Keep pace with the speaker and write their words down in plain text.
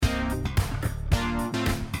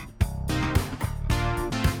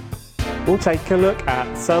we'll take a look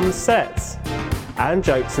at some sets. And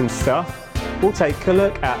jokes and stuff, we'll take a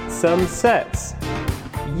look at some sets.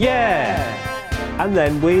 Yeah! And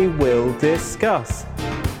then we will discuss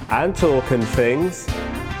and talk and things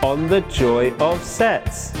on the joy of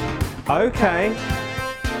sets. Okay.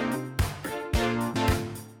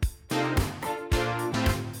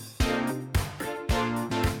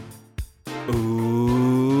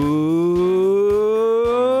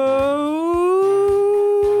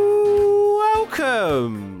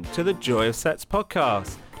 Welcome to the Joy of Sets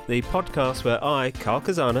podcast, the podcast where I, Carl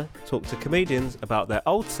Kazana, talk to comedians about their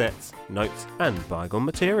old sets, notes and bygone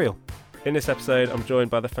material. In this episode, I'm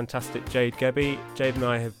joined by the fantastic Jade Gebbie. Jade and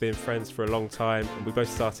I have been friends for a long time, and we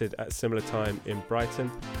both started at a similar time in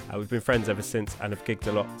Brighton. We've been friends ever since and have gigged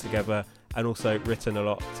a lot together and also written a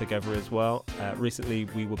lot together as well. Recently,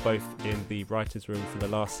 we were both in the writer's room for the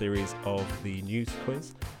last series of the news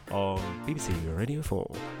quiz on BBC Radio 4,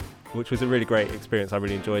 which was a really great experience. I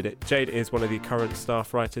really enjoyed it. Jade is one of the current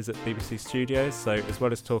staff writers at BBC Studios, so as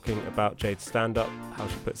well as talking about Jade's stand-up, how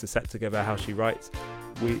she puts a set together, how she writes,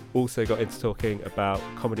 we also got into talking about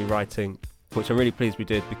comedy writing, which I'm really pleased we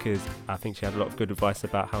did because I think she had a lot of good advice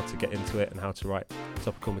about how to get into it and how to write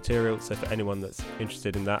topical material. So for anyone that's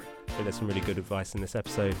interested in that, I think there's some really good advice in this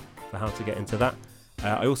episode for how to get into that.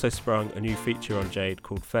 I also sprung a new feature on Jade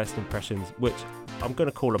called First Impressions, which I'm going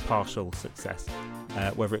to call a partial success.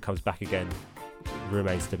 Whether it comes back again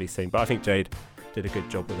remains to be seen. But I think Jade did a good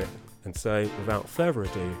job with it. And so without further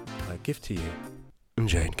ado, I give to you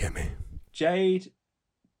Jade Gebbie. Jade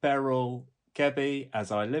Beryl Gebbie, as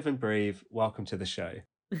I live and breathe, welcome to the show.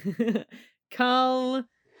 Carl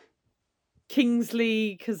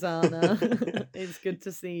Kingsley Kazana, it's good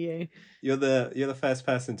to see you. You're the first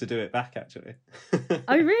person to do it back, actually.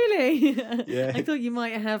 Oh, really? Yeah. I thought you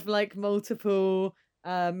might have like multiple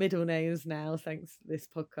middle names now, thanks to this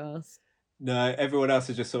podcast. No, everyone else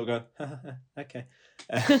is just sort of going, okay.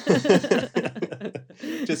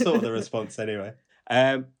 Just sort of the response anyway.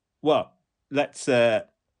 Well, let's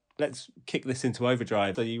kick this into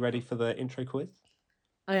overdrive. Are you ready for the intro quiz?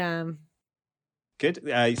 I am. Good.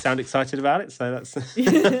 You sound excited about it, so that's.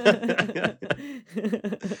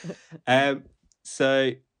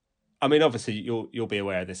 So, I mean, obviously you'll be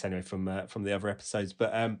aware of this anyway from the other episodes,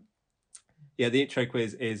 but yeah, the intro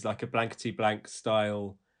quiz is like a blankety blank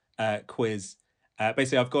style quiz.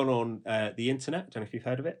 Basically, I've gone on the internet. I don't know if you've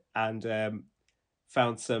heard of it, and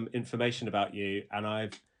found some information about you, and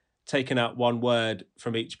I've taken out one word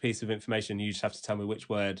from each piece of information. You just have to tell me which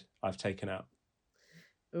word I've taken out.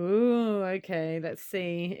 Ooh, okay. Let's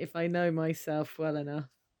see if I know myself well enough.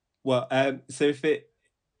 Well, so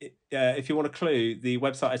if you want a clue, the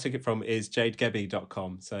website I took it from is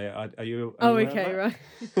jadegebbie.com. So are you okay, right.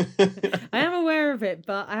 I am aware of it,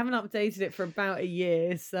 but I haven't updated it for about a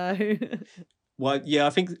year. So, well, yeah, I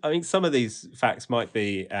think some of these facts might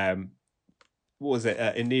be what was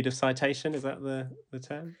it? In need of citation? Is that the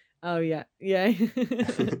term? Oh yeah.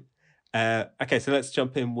 Okay, so let's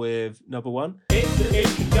jump in with number one. It's the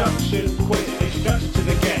introduction quiz, introduction to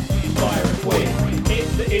the guest, fire a quiz.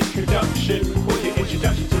 It's the introduction quiz,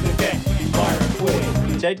 introduction to the guest, fire a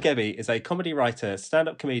quiz. Jade Gebbie is a comedy writer,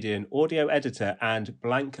 stand-up comedian, audio editor, and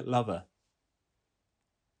blank lover.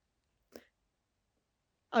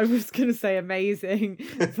 I was going to say amazing,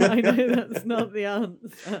 but I know that's not the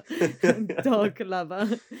answer. Dog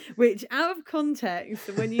lover, which out of context,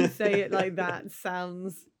 when you say it like that,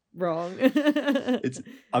 sounds wrong.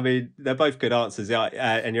 I mean, they're both good answers, yeah,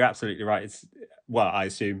 and you're absolutely right. It's, well, I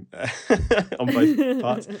assume on both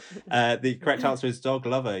parts. The correct answer is dog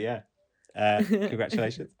lover, yeah.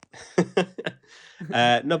 Congratulations.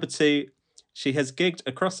 Number two, she has gigged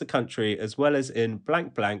across the country as well as in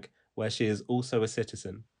blank blank, where she is also a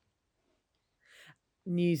citizen.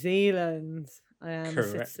 New Zealand. I am Correct.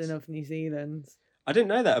 a citizen of New Zealand. I didn't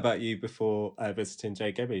know that about you before visiting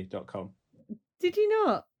jadegebbie.com. Did you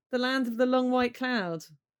not? The land of the long white cloud.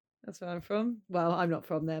 That's where I'm from. Well, I'm not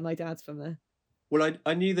from there. My dad's from there. Well,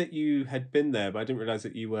 I knew that you had been there, but I didn't realise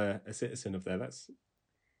that you were a citizen of there. That's...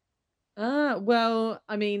 well,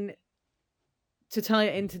 I mean, to tie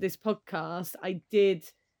it into this podcast, I did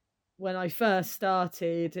when I first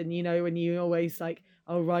started, and you know, when you always like,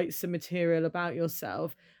 I'll write some material about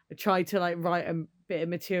yourself. I tried to like write a bit of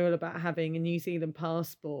material about having a New Zealand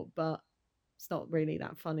passport, but it's not really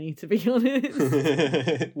that funny, to be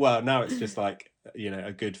honest. Well, now it's just like, you know,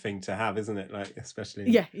 a good thing to have, isn't it? Like, especially...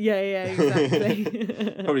 Yeah,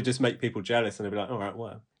 exactly. Probably just make people jealous and they'll be like, all right,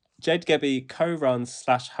 well. Jade Gebbie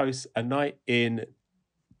co-runs/hosts a night in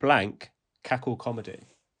blank cackle comedy.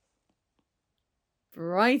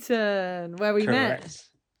 Brighton, where we Correct. met.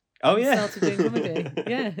 Oh, and yeah. started doing comedy.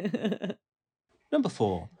 Yeah. Number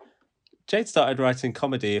 4. Jade started writing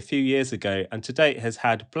comedy a few years ago and to date has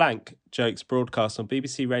had blank jokes broadcast on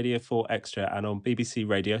BBC Radio 4 Extra and on BBC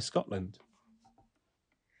Radio Scotland.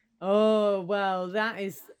 Oh, well, that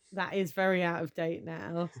is very out of date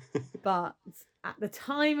now. But at the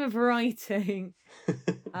time of writing,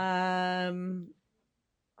 oh,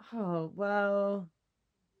 well,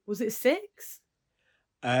 was it 6?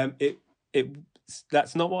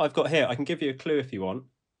 That's not what I've got here. I can give you a clue if you want.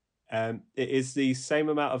 It is the same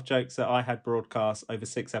amount of jokes that I had broadcast over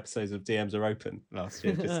 6 episodes of DMs Are Open last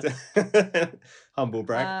year. Just humble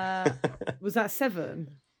brag. Was that 7?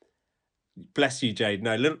 Bless you, Jade.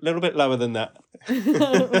 No, little bit lower than that.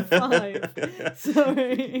 5.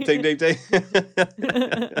 Sorry. Ding, ding, ding.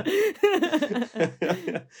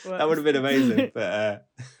 That would have been amazing. But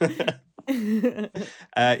yeah,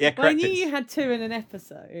 correct. Well, I knew you had 2 in an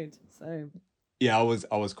episode, so yeah, I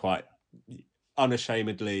was quite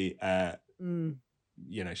unashamedly, showing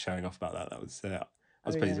off about that. That was I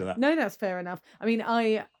was pleased with that. No, that's fair enough. I mean,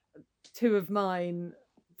 2 of mine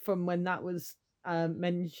from when that was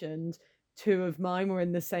mentioned. 2 of mine were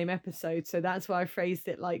in the same episode, so that's why I phrased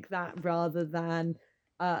it like that rather than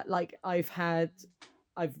like I've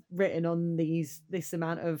written on this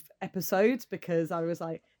amount of episodes, because I was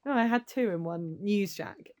like, no, I had 2 in one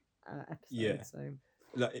Newsjack episode. Yeah. So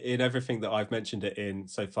in everything that I've mentioned it in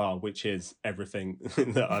so far, which is everything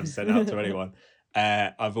that I've sent out to anyone,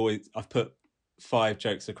 I've put 5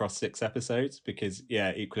 jokes across 6 episodes because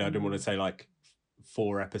equally I didn't want to say like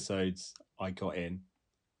 4 episodes I got in,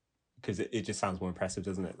 because it just sounds more impressive,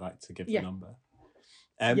 doesn't it? Like to give the number.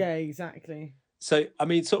 Yeah, exactly. So, I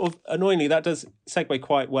mean, sort of annoyingly, that does segue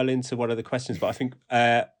quite well into one of the questions, but I think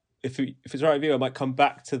if it's right with you, I might come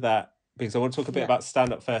back to that because I want to talk a bit about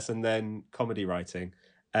stand-up first and then comedy writing.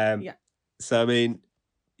 So, I mean,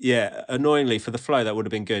 annoyingly for the flow, that would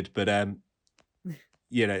have been good, but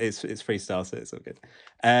it's freestyle, so it's all good.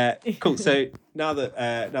 Cool. So now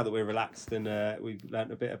that we're relaxed and we've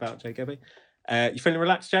learned a bit about Jade Gebbie, you feeling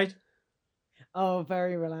relaxed, Jade? Oh,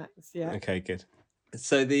 very relaxed. Yeah. Okay, good.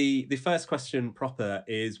 So the first question proper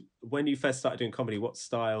is, when you first started doing comedy, what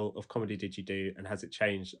style of comedy did you do, and has it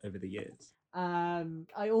changed over the years?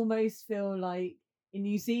 I almost feel like in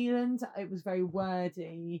New Zealand it was very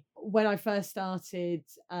wordy. When I first started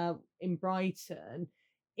in Brighton,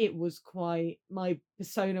 it was my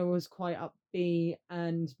persona was quite upbeat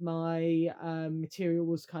and my material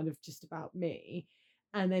was kind of just about me.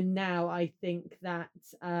 And then now I think that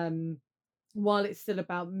while it's still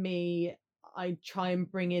about me, I try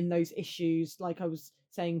and bring in those issues, like I was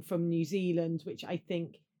saying, from New Zealand, which I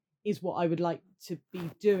think is what I would like to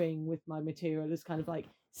be doing with my material, is kind of like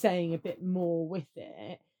saying a bit more with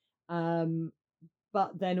it.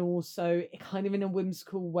 But then also kind of in a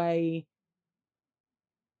whimsical way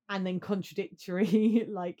and then contradictory,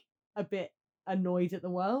 like a bit annoyed at the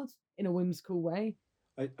world in a whimsical way.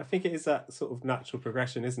 I think it is that sort of natural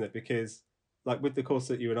progression, isn't it? Because like with the course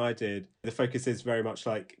that you and I did, the focus is very much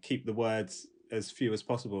like keep the words as few as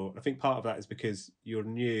possible. I think part of that is because you're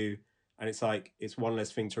new and it's like it's one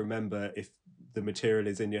less thing to remember if the material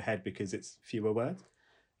is in your head because it's fewer words.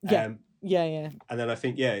 Yeah. And then I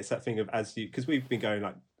think it's that thing of because we've been going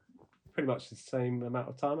like pretty much the same amount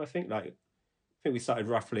of time. I think we started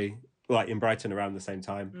roughly like in Brighton around the same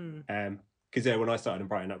time. Because when I started in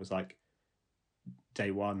Brighton, that was like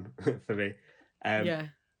day one for me.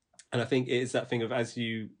 And I think it is that thing of as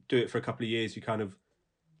you do it for a couple of years, you kind of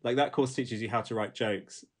like that course teaches you how to write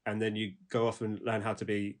jokes, and then you go off and learn how to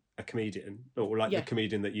be a comedian or like the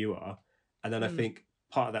comedian that you are. And then I think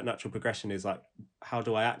part of that natural progression is like, what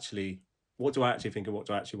do I actually think and what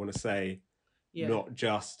do I actually want to say? Not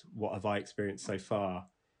just what have I experienced so far.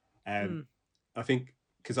 I think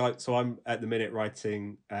because I'm at the minute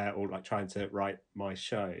writing or like trying to write my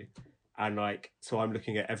show, and like so I'm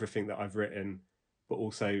looking at everything that I've written, but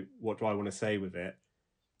also what do I want to say with it.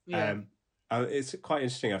 It's quite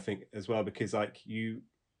interesting, I think, as well, because like you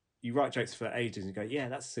write jokes for ages and go,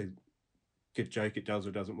 that's a good joke, it does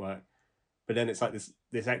or doesn't work, but then it's like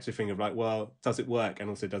this extra thing of like, well, does it work, and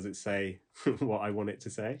also does it say what I want it to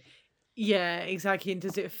say? Yeah, exactly. And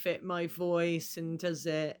does it fit my voice, and does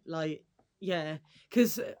it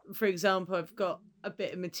because for example, I've got a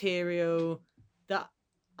bit of material that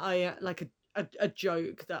I like a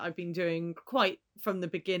joke that I've been doing quite from the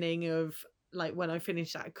beginning of like when I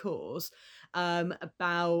finished that course,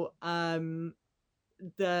 about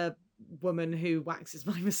the woman who waxes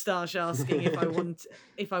my moustache asking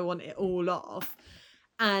if I want it all off,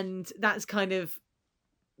 and that's kind of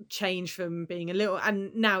changed from being a little,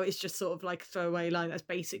 and now it's just sort of like a throwaway line. That's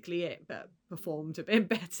basically it, but performed a bit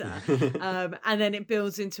better. And then it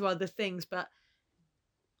builds into other things. But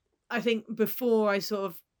I think before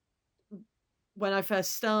when I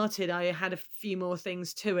first started, I had a few more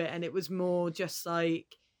things to it, and it was more just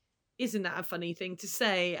like, isn't that a funny thing to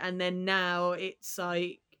say? And then now it's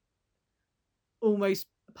like almost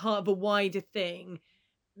part of a wider thing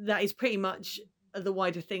that is pretty much the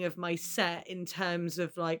wider thing of my set, in terms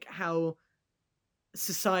of like how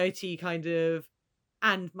society kind of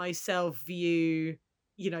and myself view,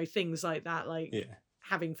 things like that, like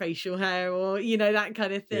having facial hair or, that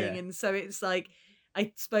kind of thing. And so it's like,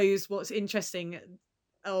 I suppose what's interesting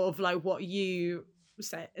of like what you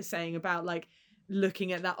are saying about like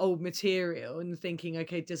looking at that old material and thinking,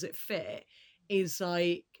 okay, does it fit? Is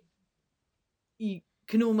like, you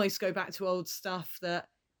can almost go back to old stuff that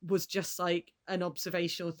was just like an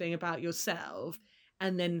observational thing about yourself,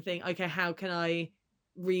 and then think, okay, how can I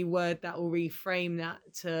reword that or reframe that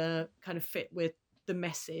to kind of fit with the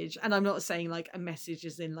message? And I'm not saying like a message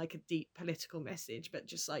is in like a deep political message, but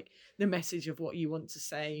just like the message of what you want to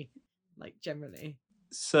say, like generally.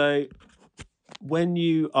 So when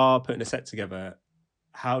you are putting a set together,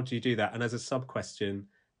 how do you do that? And as a sub question,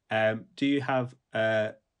 do you have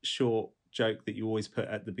a short joke that you always put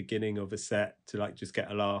at the beginning of a set to like just get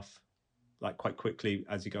a laugh like quite quickly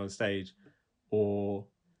as you go on stage? Or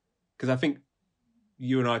because I think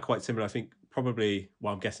you and I are quite similar. I think probably,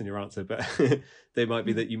 well, I'm guessing your answer, but they might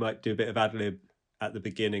be that you might do a bit of ad lib at the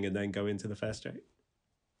beginning and then go into the first joke.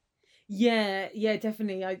 Yeah,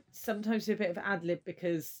 definitely. I sometimes do a bit of ad lib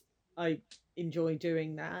because I enjoy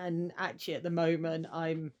doing that. And actually at the moment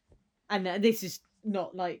and this is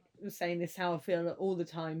not like saying this how I feel all the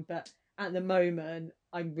time, but at the moment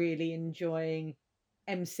I'm really enjoying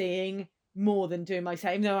emceeing more than doing my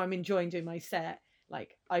set. Even though I'm enjoying doing my set,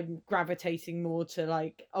 like I'm gravitating more to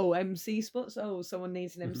like, oh, MC spots, oh, someone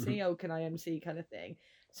needs an MC, oh, can I MC, kind of thing.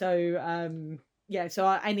 So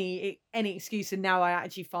so any excuse. And now I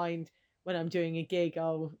actually find when I'm doing a gig,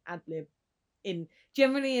 I'll ad lib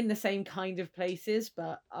generally in the same kind of places,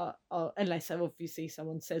 but unless obviously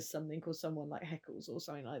someone says something or someone like heckles or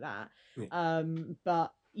something like that.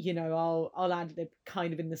 But I'll ad lib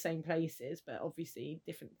kind of in the same places, but obviously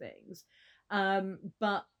different things.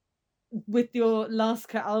 But with your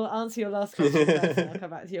last I'll answer your last question first, and I'll come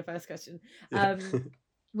back to your first question.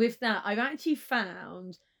 With that, I've actually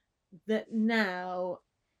found that now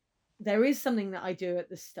there is something that I do at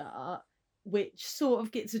the start which sort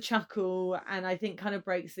of gets a chuckle and I think kind of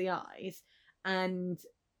breaks the ice, and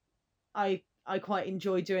I quite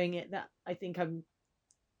enjoy doing it. That I think I'm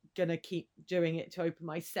gonna keep doing it to open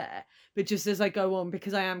my set. But just as I go on,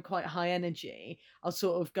 because I am quite high energy, I'll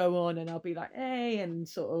sort of go on and I'll be like, hey, and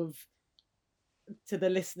sort of to the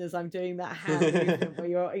listeners, I'm doing that hand movement where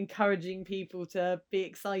you're encouraging people to be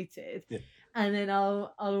excited. And then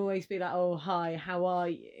I'll always be like, oh, hi, how are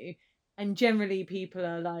you? And generally people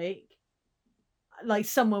are like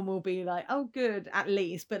someone will be like, oh, good, at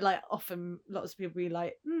least. But like often lots of people be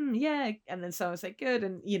like, yeah. And then someone will say good.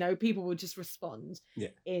 And, people will just respond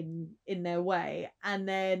in their way. And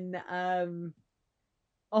then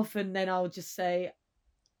often then I'll just say,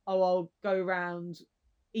 oh, I'll go around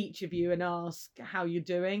each of you and ask how you're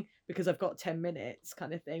doing, because I've got 10 minutes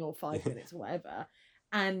kind of thing, or 5 minutes or whatever.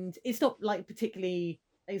 And it's not like particularly,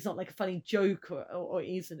 it's not like a funny joke or it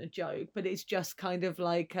isn't a joke, but it's just kind of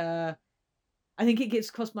like I think it gets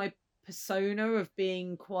across my persona of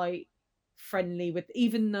being quite friendly with,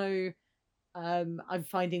 even though I'm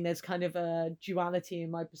finding there's kind of a duality in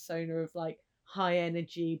my persona of like high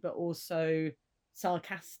energy but also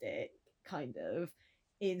sarcastic kind of.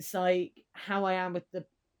 It's like how I am with the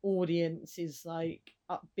audience is like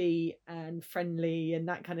upbeat and friendly and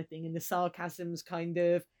that kind of thing, and the sarcasm's kind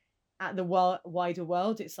of at the wider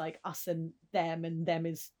world. It's like us and them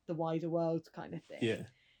is the wider world kind of thing.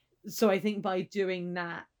 So I think by doing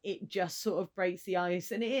that, it just sort of breaks the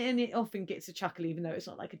ice, and it often gets a chuckle, even though it's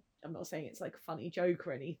not like I'm not saying it's like a funny joke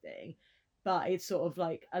or anything, but it's sort of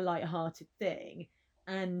like a light-hearted thing.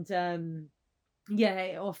 And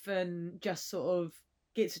it often just sort of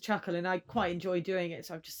gets a chuckle, and I quite enjoy doing it.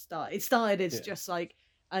 So I've just started as just like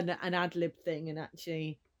an ad lib thing, and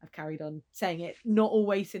actually I've carried on saying it, not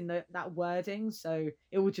always in that wording, so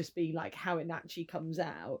it will just be like how it naturally comes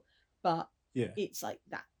out, but it's like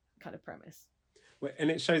that kind of premise.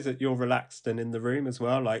 And it shows that you're relaxed and in the room as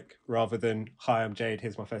well, like rather than, hi, I'm Jade,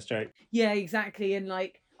 here's my first joke. Yeah, exactly. And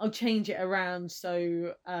like I'll change it around.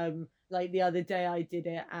 So like the other day I did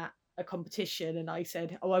it at a competition and I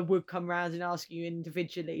said, oh, I would come round and ask you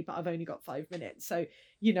individually, but I've only got 5 minutes. So,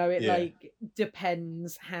 you know, it like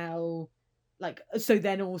depends how, like, so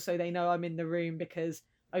then also they know I'm in the room because,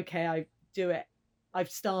 okay,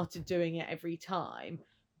 I've started doing it every time,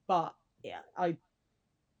 but yeah,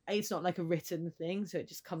 it's not like a written thing, so it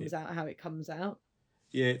just comes out how it comes out.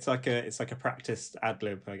 Yeah, it's like a practiced ad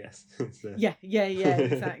lib, I guess. Yeah,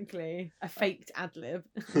 exactly. A faked ad lib.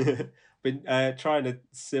 Been trying a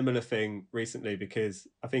similar thing recently because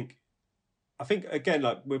I think again,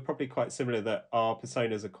 like, we're probably quite similar, that our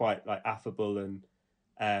personas are quite like affable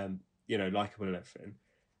and you know, likable and everything.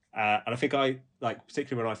 And I think I, like,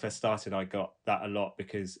 particularly when I first started, I got that a lot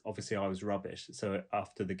because obviously I was rubbish. So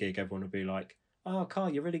after the gig, everyone would be like, "Oh, Carl,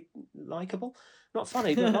 you're really likable. Not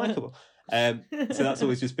funny, but likable." So that's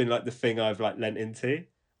always just been like the thing I've like lent into.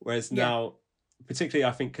 Whereas now, particularly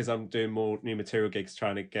I think because I'm doing more new material gigs,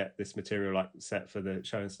 trying to get this material like set for the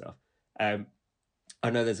show and stuff. I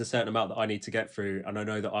know there's a certain amount that I need to get through, and I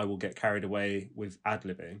know that I will get carried away with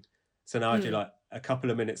ad-libbing. So now I do like a couple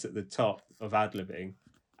of minutes at the top of ad-libbing,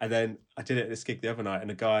 and then I did it at this gig the other night, and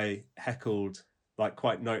a guy heckled like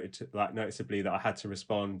quite noticeably that I had to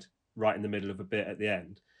respond right in the middle of a bit at the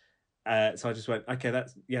end. So I just went, okay,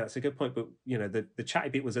 that's a good point, but you know, the chatty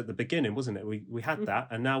bit was at the beginning, wasn't it? We had that,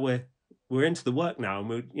 and now we're into the work now, and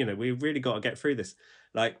we really got to get through this,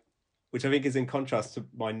 like, which I think is in contrast to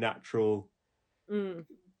my natural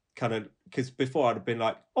kind of, because before I'd have been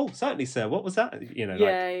like, oh, certainly, sir, what was that? You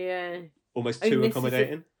know, almost too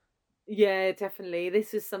accommodating. Yeah, definitely.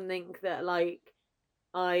 This is something that like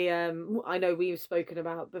I know we've spoken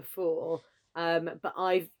about before, but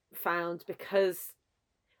I've found because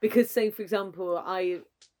say for example, I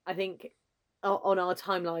think on our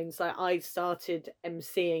timelines, like I started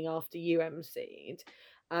emceeing after you emceed,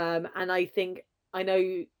 and I think I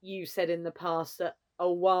know you said in the past that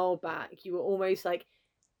a while back you were almost like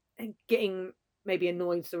getting, maybe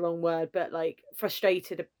annoyed's the wrong word, but like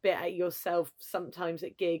frustrated a bit at yourself sometimes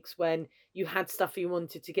at gigs when you had stuff you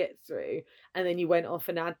wanted to get through and then you went off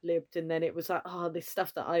and ad-libbed, and then it was like, oh, this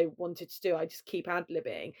stuff that I wanted to do, I just keep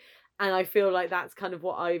ad-libbing. And I feel like that's kind of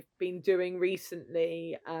what I've been doing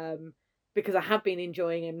recently, because I have been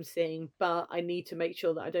enjoying emceeing, but I need to make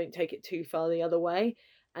sure that I don't take it too far the other way.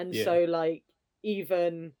 And so like,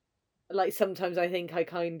 even like sometimes I think I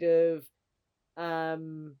kind of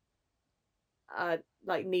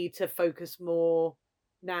like need to focus more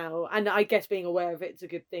now, and I guess being aware of it's a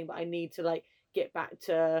good thing, but I need to like get back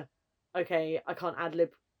to, okay, I can't ad-lib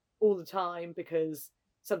all the time because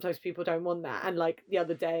sometimes people don't want that. And like the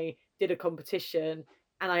other day did a competition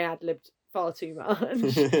and I ad-libbed far too much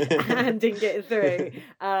and didn't get it through,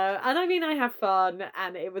 and I mean I have fun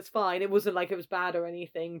and it was fine, it wasn't like it was bad or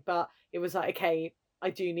anything, but it was like, okay, I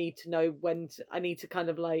do need to know when I need to kind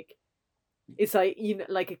of like, it's like, you know,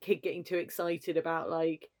 like a kid getting too excited about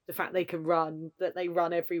like the fact they can run, that they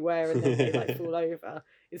run everywhere and then they like fall over.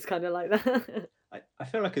 It's kind of like that. I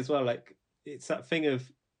feel like as well, like it's that thing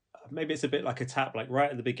of, maybe it's a bit like a tap, like right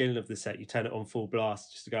at the beginning of the set you turn it on full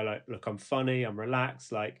blast just to go like, look, I'm funny, I'm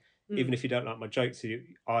relaxed, like even if you don't like my jokes,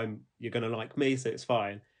 you're gonna like me, so it's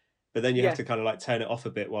fine. But then you have to kind of like turn it off a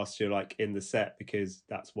bit whilst you're like in the set, because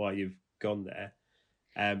that's why you've gone there.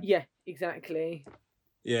 Yeah, exactly.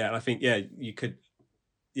 Yeah, and I think you could.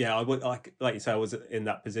 Yeah, I would like you say, I was in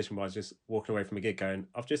that position where I was just walking away from a gig going,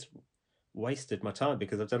 I've just wasted my time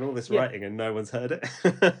because I've done all this writing and no one's heard it.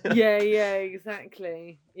 yeah,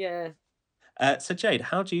 exactly. Yeah. So Jade,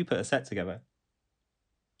 how do you put a set together?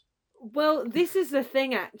 Well, this is the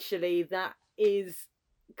thing actually that is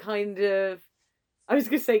kind of, I was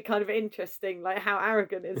going to say kind of interesting, like how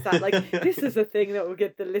arrogant is that? Like this is a thing that will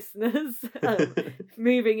get the listeners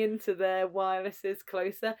moving into their wirelesses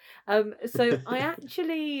closer. So I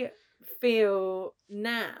actually feel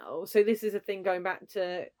now, so this is a thing going back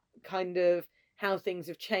to kind of how things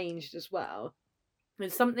have changed as well.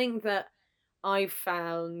 It's something that I've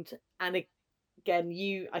found, and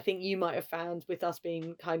again, I think you might have found with us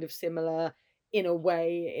being kind of similar in a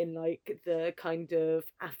way, in like the kind of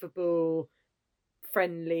affable,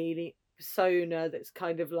 friendly persona that's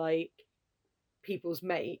kind of like people's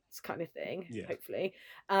mates kind of thing, hopefully.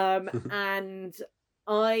 And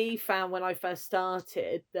I found when I first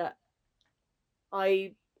started that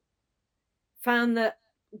I found that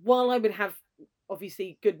while I would have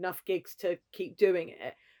obviously good enough gigs to keep doing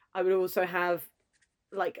it, I would also have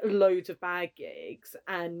like loads of bad gigs,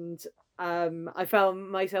 and I found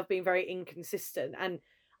myself being very inconsistent. And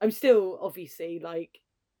I'm still obviously, like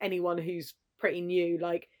anyone who's pretty new,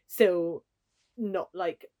 like still not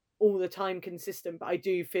like all the time consistent, but I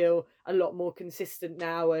do feel a lot more consistent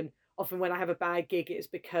now. And often when I have a bad gig, it's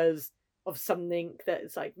because of something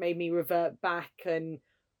that's like made me revert back,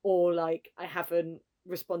 or like I haven't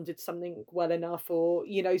responded to something well enough, or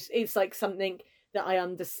it's like something that I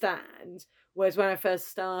understand. Whereas when I first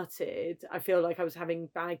started, I feel like I was having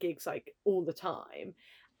bad gigs like all the time.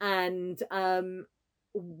 And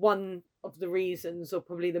one of the reasons, or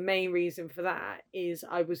probably the main reason for that, is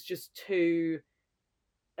I was just too,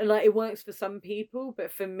 like, it works for some people,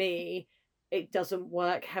 but for me it doesn't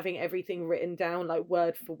work having everything written down like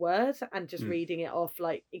word for word and just reading it off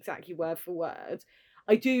like exactly word for word.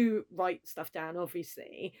 I do write stuff down,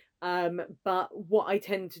 obviously, but what I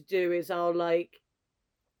tend to do is I'll like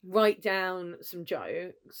write down some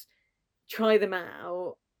jokes, try them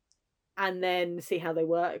out, and then see how they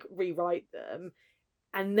work, rewrite them.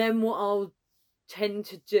 And then what I'll tend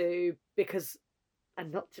to do, because,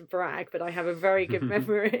 and not to brag, but I have a very good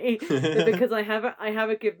memory, but because I have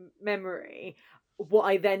a good memory, what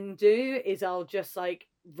I then do is I'll just like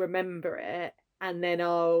remember it, and then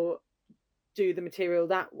I'll do the material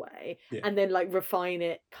that way, and then like refine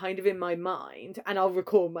it kind of in my mind, and I'll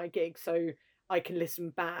record my gig so I can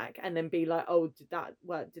listen back and then be like, oh, did that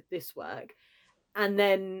work? Did this work? And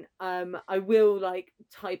then I will like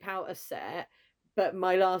type out a set, but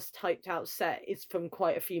my last typed out set is from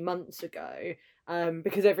quite a few months ago,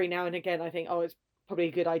 because every now and again I think, oh, it's probably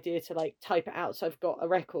a good idea to like type it out so I've got a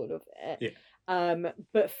record of it.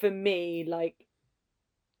 But for me, like,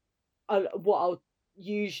 what I'll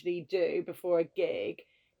usually do before a gig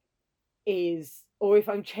is, or if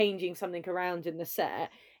I'm changing something around in the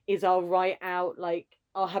set, is I'll write out, like,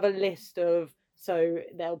 I'll have a list of, so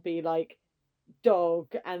there'll be like dog,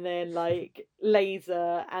 and then like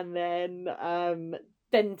laser, and then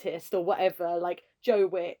dentist, or whatever, like Joe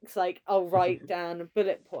Wicks, like I'll write down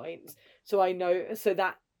bullet points so I know, so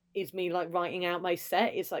that is me like writing out my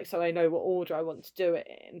set. It's like, so I know what order I want to do it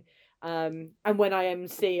in, and when I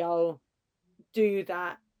MC I'll do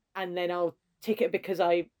that, and then I'll tick it, because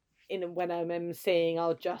when I'm MCing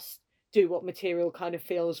I'll just do what material kind of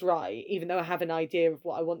feels right, even though I have an idea of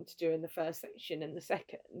what I want to do in the first section and the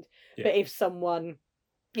second. But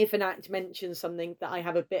if an act mentions something that I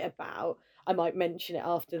have a bit about, I might mention it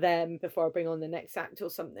after them before I bring on the next act or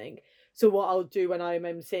something. So what I'll do when I'm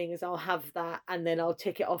emceeing is I'll have that, and then I'll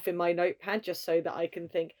tick it off in my notepad, just so that I can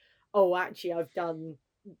think, oh, actually I've done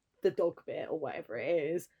the dog bit or whatever it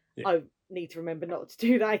is. I need to remember not to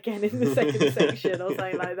do that again in the second section or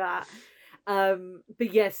something like that.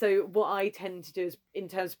 But yeah, so what I tend to do is, in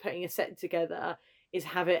terms of putting a set together, is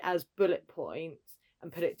have it as bullet points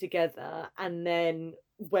and put it together, and then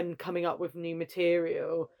when coming up with new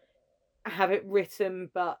material, have it written,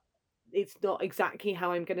 but it's not exactly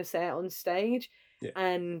how I'm going to say it on stage.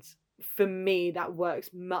 And for me that works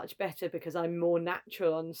much better, because I'm more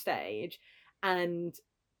natural on stage, and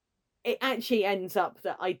it actually ends up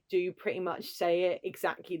that I do pretty much say it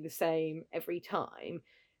exactly the same every time.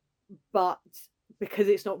 But because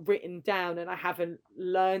it's not written down, and I haven't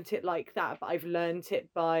learnt it like that, but I've learnt it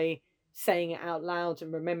by saying it out loud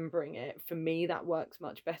and remembering it, for me that works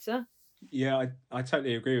much better. I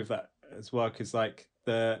totally agree with that as well, because like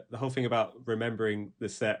the whole thing about remembering the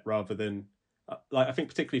set rather than like, I think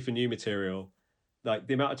particularly for new material, like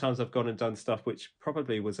the amount of times I've gone and done stuff which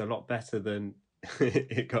probably was a lot better than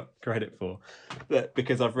it got credit for, but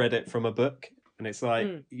because I've read it from a book, and it's like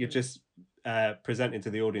you're just presenting to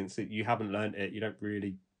the audience that you haven't learned it, you don't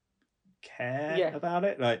really care about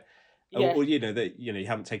it, like, or that you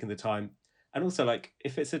haven't taken the time. And also, like,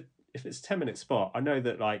 if it's a 10-minute spot, I know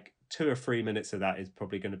that like 2 or 3 minutes of that is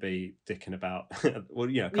probably going to be dicking about well,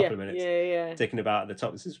 a couple of minutes dicking about at the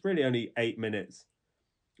top. This is really only 8 minutes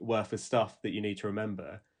worth of stuff that you need to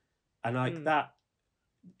remember, and like that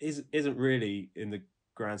isn't really, in the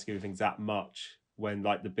grand scheme of things, that much, when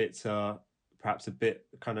like the bits are perhaps a bit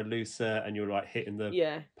kind of looser, and you're like hitting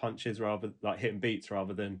the punches, rather like hitting beats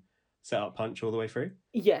rather than set up punch all the way through.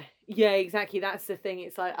 Exactly, that's the thing.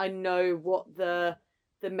 It's like I know what the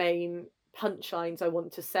main punchlines I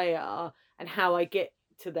want to say are, and how I get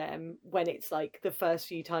to them when it's like the first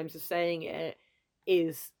few times of saying it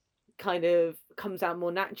is kind of comes out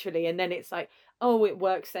more naturally, and then it's like, oh, it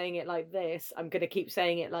works saying it like this, I'm gonna keep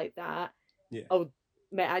saying it like that. Oh,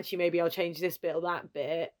 actually maybe I'll change this bit or that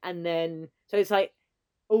bit, and then so it's like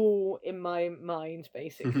all in my mind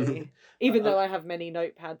basically. Even though I have many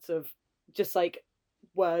notepads of just like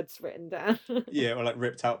words written down. Or like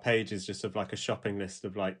ripped out pages just of like a shopping list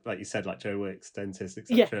of like you said, like Joe Wicks, dentist,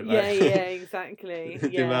 etc. Exactly.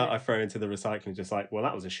 The amount I throw into the recycling, just like, well,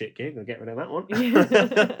 that was a shit gig, I'll get rid of that one.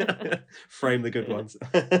 Frame the good ones.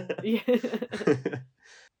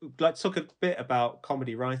 I'd like to talk a bit about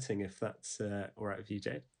comedy writing, if that's all right with you,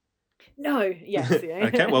 Jade. No, yes, yeah.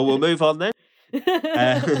 Okay, well, we'll move on then.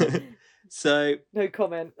 So no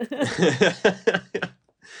comment.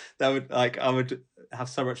 I would have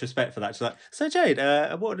so much respect for that. She's like, so Jade,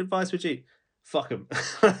 what advice would you? Fuck them.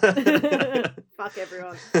 Fuck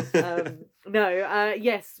everyone.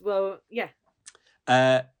 Yes, well, yeah.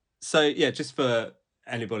 So yeah, just for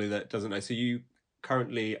anybody that doesn't know, so you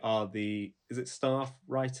currently are is it staff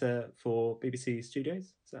writer for BBC Studios?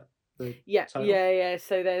 Is that the title? Yeah.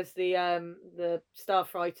 So there's the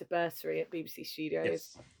staff writer bursary at BBC Studios,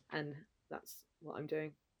 yes. And that's what I'm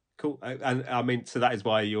doing. Cool. And I mean, so that is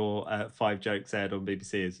why your 5 jokes aired on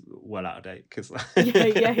BBC is well out of date. Cause...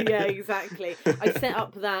 yeah, exactly. I set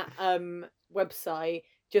up that website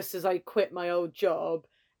just as I quit my old job,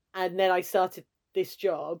 and then I started this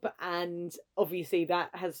job, and obviously that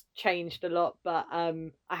has changed a lot, but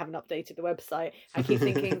I haven't updated the website. I keep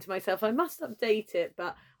thinking to myself, I must update it,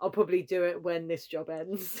 but I'll probably do it when this job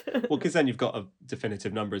ends. Well, because then you've got a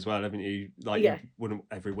definitive number as well, haven't you? Like, you wouldn't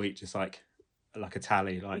every week just like a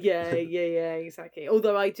tally, like yeah, exactly.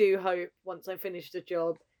 Although I do hope once I finish the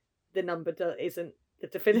job, the number isn't the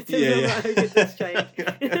definitive number. I hope it does change.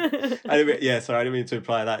 I didn't mean to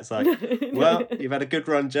imply that. It's like, well, you've had a good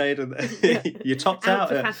run, Jade, and you topped out.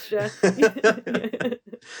 Pasture.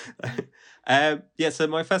 So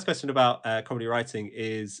my first question about comedy writing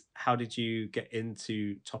is, how did you get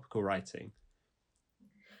into topical writing?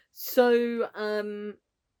 So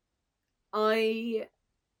I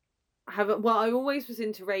always was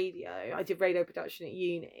into radio. I did radio production at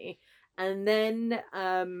uni, and then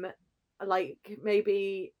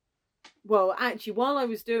while I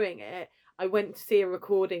was doing it, I went to see a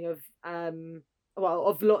recording of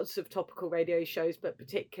lots of topical radio shows, but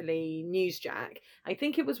particularly Newsjack. I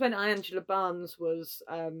think it was when Angela Barnes was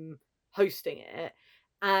hosting it,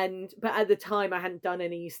 but at the time I hadn't done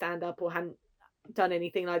any stand up or hadn't done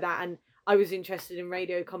anything like that, and I was interested in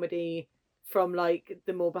radio comedy from like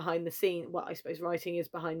the more behind the scenes. Well, I suppose writing is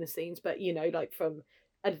behind the scenes, but like from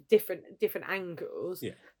a different angles.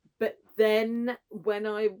 Yeah. But then when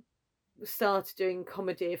I started doing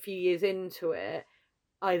comedy a few years into it,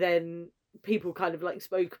 people kind of like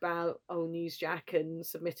spoke about Newsjack and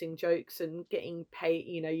submitting jokes and getting paid.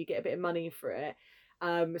 You get a bit of money for it.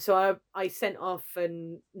 So I sent off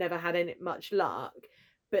and never had much luck.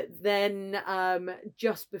 But then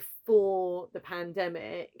just before the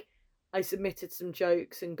pandemic, I submitted some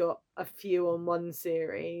jokes and got a few on one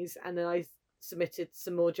series, and then I submitted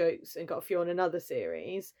some more jokes and got a few on another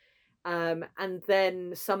series. And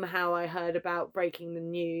then somehow I heard about Breaking the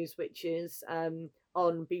News, which is on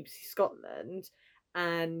BBC Scotland.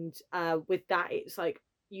 And with that, it's like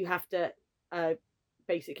you have to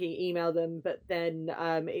basically email them, but then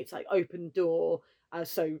it's like open door.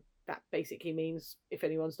 So that basically means, if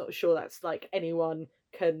anyone's not sure, that's like anyone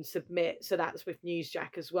can submit. So that's with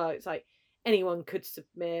Newsjack as well. It's like anyone could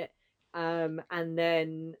submit, and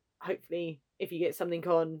then hopefully if you get something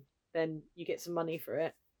on, then you get some money for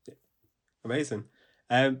it. Amazing.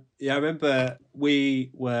 I remember we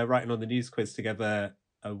were writing on the news quiz together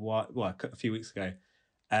a few weeks ago,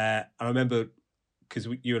 and I remember because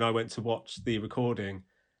you and I went to watch the recording,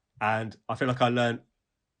 and I feel like I learned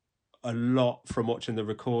a lot from watching the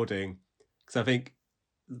recording, because I think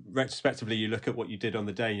retrospectively you look at what you did on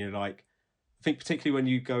the day and you're like, I think particularly when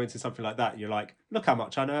you go into something like that, you're like, look how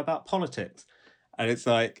much I know about politics. And it's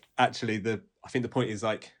like, actually I think the point is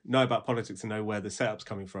like, know about politics and know where the setup's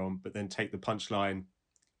coming from, but then take the punchline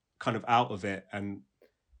kind of out of it and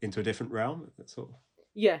into a different realm. That's all.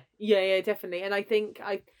 Yeah, definitely. And I think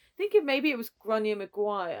maybe it was Grania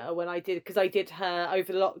Maguire when I did, because I did her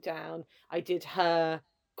over lockdown. I did her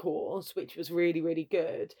course, which was really, really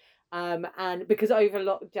good. And because over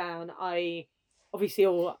lockdown, I obviously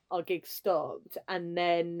all our gigs stopped, and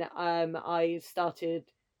then I started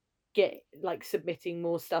submitting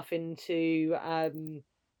more stuff into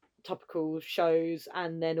topical shows,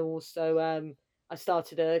 and then also I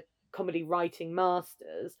started a comedy writing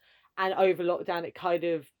masters. And over lockdown, it kind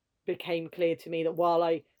of became clear to me that while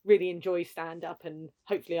I really enjoy stand-up and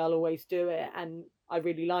hopefully I'll always do it and I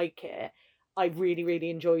really like it, I really, really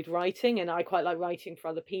enjoyed writing, and I quite like writing for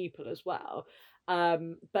other people as well.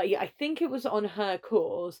 But yeah, I think it was on her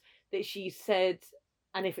course that she said,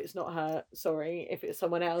 and if it's not her, sorry, if it's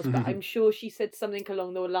someone else, but I'm sure she said something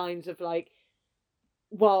along the lines of like,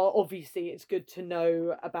 well, obviously it's good to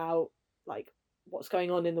know about like what's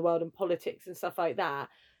going on in the world and politics and stuff like that.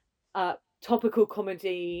 Topical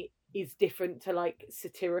comedy is different to like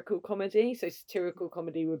satirical comedy. So satirical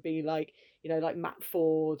comedy would be like, like Matt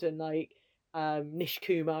Ford and like Nish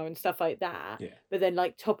Kumar and stuff like that. Yeah. But then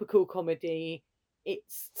like topical comedy,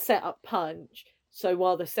 it's set up punch, So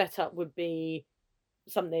while the setup would be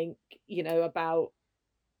something, about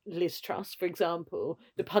Liz Truss, for example,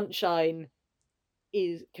 the punchline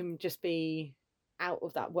can just be out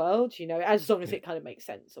of that world, as long as Yeah. it kind of makes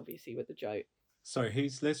sense, obviously, with the joke. Sorry,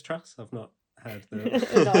 who's Liz Truss? I've not heard Not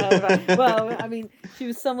heard of her. Well, I mean, she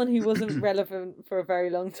was someone who wasn't relevant for a very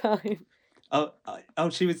long time.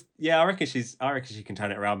 She was. Yeah, I reckon she can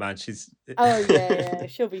turn it around, man. She's. Oh yeah,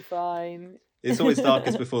 she'll be fine. It's always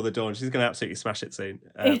darkest before the dawn. She's going to absolutely smash it soon.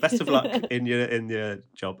 Best of luck in your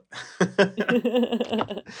job.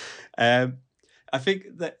 I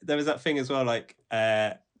think that there was that thing as well, like,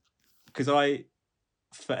 because I,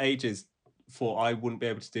 for ages, thought I wouldn't be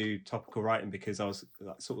able to do topical writing because I was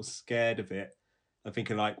like, sort of scared of it. I'm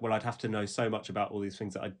thinking like, well, I'd have to know so much about all these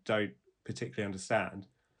things that I don't particularly understand.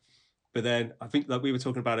 But then I think like we were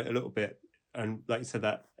talking about it a little bit, and like you said,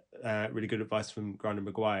 that really good advice from Grandin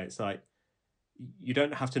Maguire. It's like you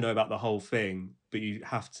don't have to know about the whole thing, but you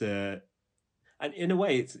have to. And in a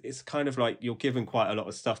way, it's kind of like you're given quite a lot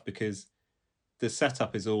of stuff because the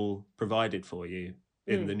setup is all provided for you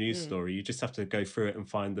in the news story. You just have to go through it and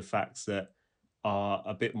find the facts that are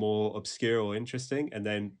a bit more obscure or interesting, and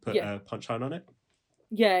then put a punchline on it.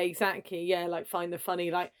 Yeah, exactly. Yeah, like find the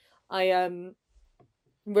funny. Like I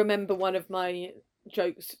remember one of my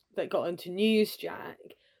jokes that got into Newsjack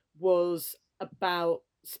was about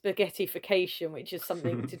spaghettification, which is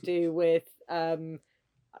something to do with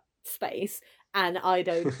space. And I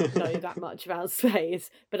don't know that much about space,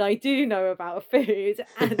 but I do know about food.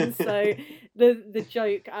 And so the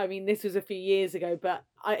joke, I mean, this was a few years ago, but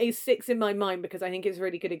it sticks in my mind because I think it's a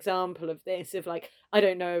really good example of this. Of like, I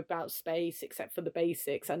don't know about space except for the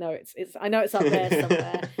basics. I know it's up there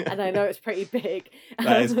somewhere, and I know it's pretty big.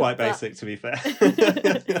 That is quite basic, to be fair.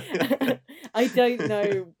 I don't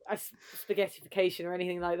know spaghettification or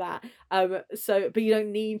anything like that. But you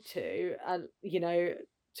don't need to,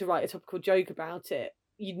 to write a topical joke about it.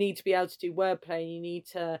 You need to be able to do wordplay, and you need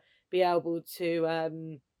to be able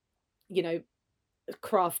to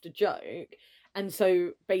craft a joke. And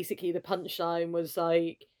so basically the punchline was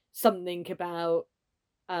like something about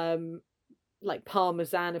like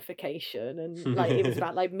parmesanification, and like it was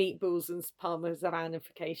about like meatballs and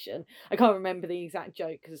parmesanification. I can't remember the exact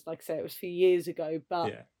joke because like I said, it was a few years ago,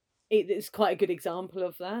 but it's quite a good example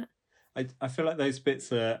of that. I feel like those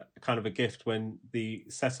bits are kind of a gift when the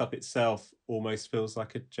setup itself almost feels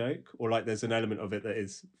like a joke, or like there's an element of it that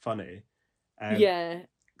is funny. Yeah,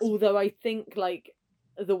 although I think like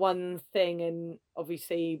the one thing, and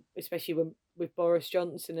obviously especially with Boris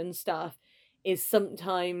Johnson and stuff, is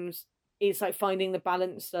sometimes it's like finding the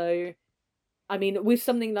balance though. I mean, with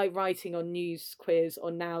something like writing on News Quiz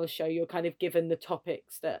or Now Show, you're kind of given the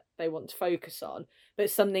topics that they want to focus on. But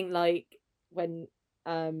something like when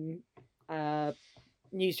Newsjack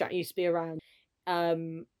used to be around,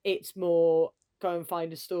 it's more go and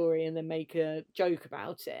find a story and then make a joke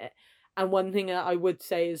about it. And one thing that I would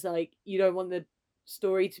say is like you don't want the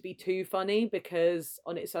story to be too funny because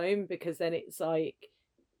on its own, because then it's like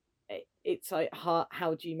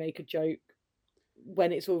how do you make a joke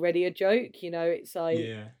when it's already a joke? It's like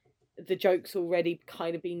the joke's already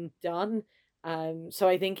kind of been done. So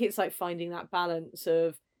I think it's like finding that balance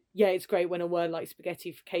of it's great when a word like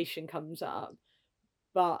spaghettification comes up,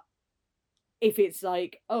 but if it's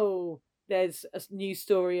like, oh, there's a new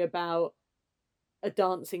story about a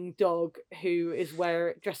dancing dog who is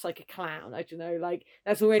dressed like a clown, I don't know, like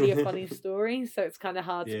that's already a funny story, so it's kind of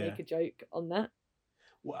hard to make a joke on that.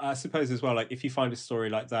 Well, I suppose as well, like if you find a story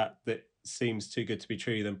like that seems too good to be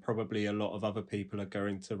true, then probably a lot of other people are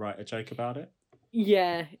going to write a joke about it.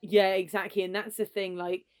 Yeah, exactly. And that's the thing,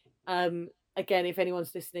 like again, if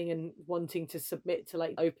anyone's listening and wanting to submit to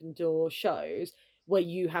like open door shows where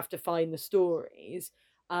you have to find the stories,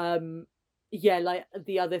 like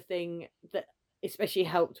the other thing that especially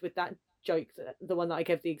helped with that joke, the one that I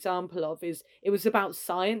gave the example of, is it was about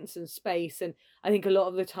science and space. And I think a lot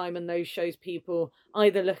of the time in those shows, people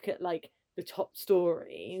either look at like the top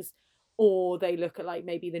stories, or they look at like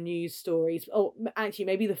maybe the news stories, or actually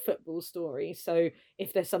maybe the football stories. So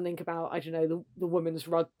if there's something about, I don't know, the women's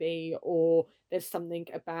rugby, or there's something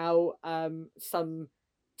about some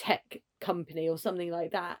tech company or something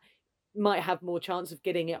like that, might have more chance of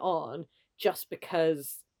getting it on just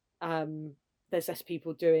because there's less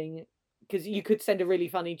people doing. Because you could send a really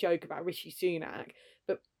funny joke about Rishi Sunak,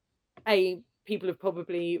 but people have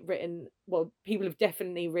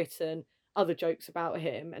definitely written other jokes about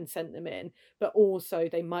him and sent them in, but also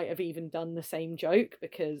they might have even done the same joke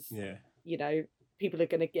because people are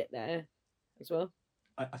going to get there as well.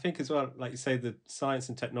 I think as well, like you say, the science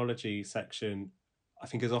and technology section I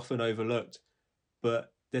think is often overlooked,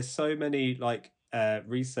 but there's so many like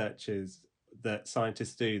researches that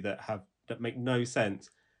scientists do that make no sense,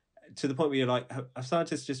 to the point where you're like, have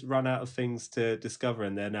scientists just run out of things to discover,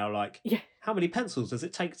 and they're now like, Yeah. how many pencils does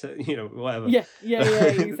it take to, you know, whatever. Yeah,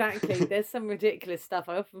 exactly. There's some ridiculous stuff.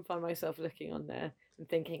 I often find myself looking on there and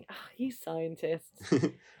thinking, oh, you scientists,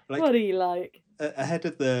 Like, what are you like? Ahead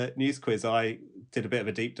of the news quiz, I did a bit of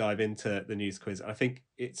a deep dive into the news quiz. I think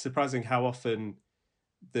it's surprising how often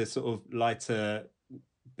the sort of lighter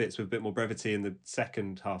bits with a bit more brevity in the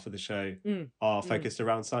second half of the show are focused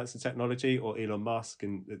around science and technology, or Elon Musk,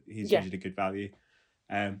 and he's usually good value.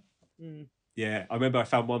 Yeah, I remember I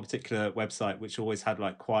found one particular website which always had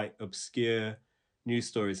like quite obscure news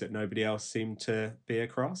stories that nobody else seemed to be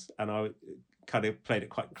across, and I kind of played it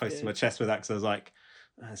quite close to my chest with that, because I was like,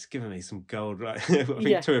 it's giving me some gold. Like, I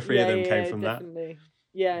think 2 or 3 of them came from definitely.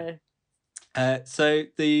 That. Yeah. So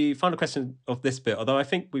the final question of this bit, although I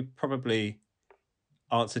think we probably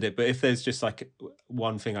answered it, but if there's just like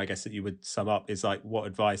one thing, I guess, that you would sum up, is like, what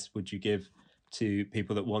advice would you give to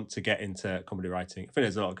people that want to get into comedy writing? I think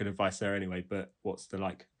there's a lot of good advice there anyway, but what's the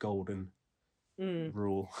like golden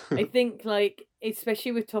rule? I think, like,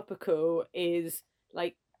 especially with topical, is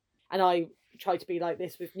like, and I try to be like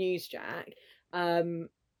this with Newsjack,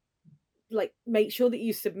 like, make sure that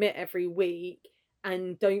you submit every week,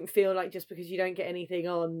 and don't feel like just because you don't get anything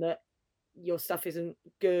on that your stuff isn't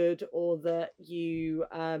good, or that you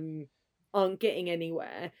aren't getting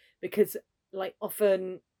anywhere, because like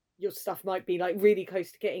often your stuff might be like really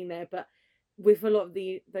close to getting there, but with a lot of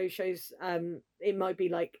those shows, it might be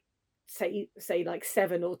like say like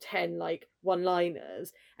 7 or 10 like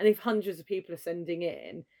one-liners, and if hundreds of people are sending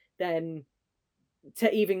in, then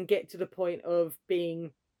to even get to the point of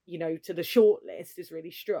being, you know, to the short list is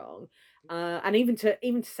really strong, and even to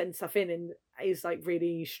send stuff in is like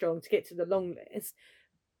really strong to get to the long list.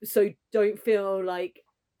 So don't feel like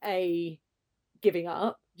giving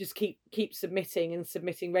up. Just keep submitting and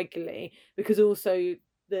submitting regularly, because also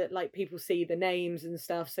that, like, people see the names and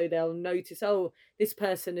stuff, so they'll notice, oh, this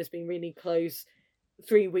person has been really close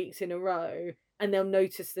 3 weeks in a row, and they'll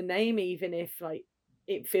notice the name, even if like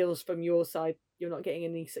it feels from your side you're not getting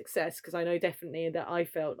any success, because I know definitely that I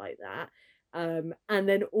felt like that. And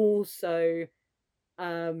then also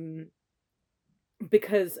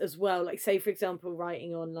because as well, like, say for example,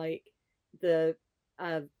 writing on like the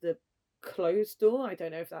closed door, I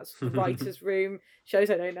don't know if that's the writer's room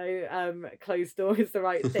shows, I don't know, closed door is the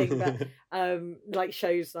right thing, but like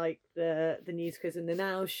shows like the news quiz and the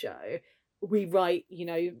Now Show, we write, you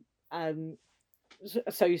know,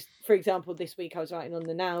 so for example, this week I was writing on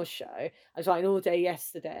the Now Show, I was writing all day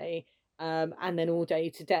yesterday, and then all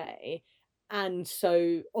day today, and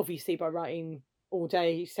so obviously by writing all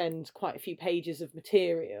day you send quite a few pages of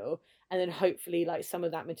material, and then hopefully like some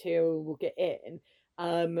of that material will get in.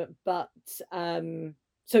 But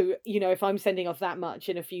so, you know, if I'm sending off that much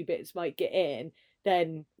and a few bits might get in,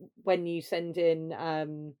 then when you send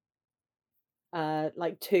in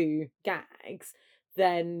like 2 gags,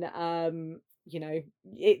 then you know,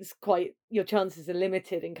 it's quite, your chances are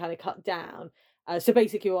limited and kind of cut down. So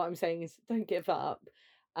basically what I'm saying is don't give up.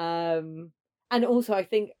 And also I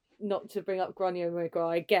think, not to bring up Grania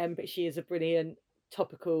McGraw again, but she is a brilliant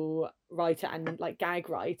topical writer and like gag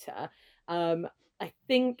writer. I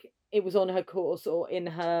think it was on her course or in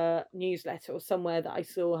her newsletter or somewhere that I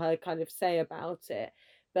saw her kind of say about it.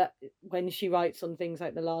 But when she writes on things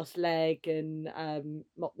like The Last Leg and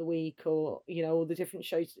Mock the Week, or, you know, all the different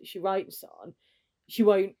shows that she writes on, she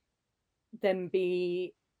won't then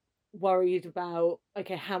be worried about,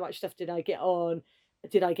 okay, how much stuff did I get on?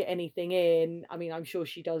 Did I get anything in? I mean, I'm sure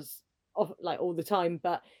she does like all the time,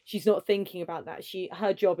 but she's not thinking about that.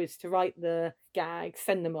 Her job is to write the gags,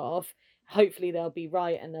 send them off. Hopefully they'll be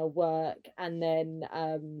right and they'll work, and then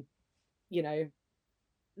you know,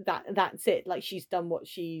 that's it. Like, she's done what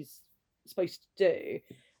she's supposed to do.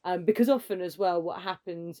 Because often as well, what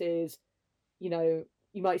happens is, you know,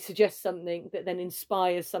 you might suggest something that then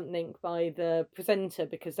inspires something by the presenter,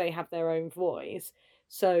 because they have their own voice,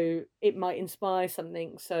 so it might inspire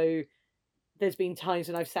something. So there's been times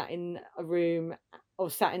when I've sat in a room or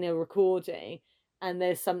sat in a recording, and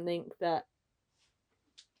there's something that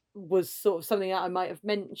was sort of something that I might have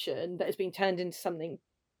mentioned that has been turned into something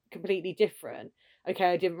completely different. Okay,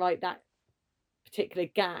 I didn't write that particular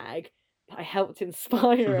gag, but I helped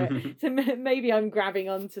inspire it. So maybe I'm grabbing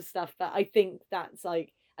onto stuff, but I think that's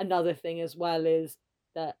like another thing as well, is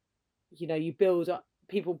that, you know, you build up,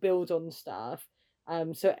 people build on stuff,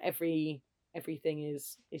 so everything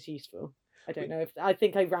is useful. I don't know if I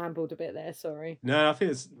think I rambled a bit there. Sorry. No, I think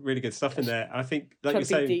there's really good stuff in there. I think, like you're Trying to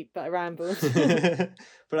be saying, deep, but I rambled.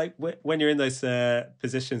 but like when you're in those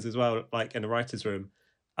positions as well, like in a writer's room,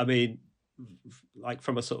 I mean, like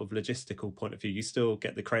from a sort of logistical point of view, you still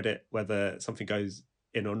get the credit whether something goes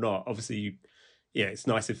in or not. Obviously, it's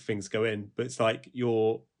nice if things go in, but it's like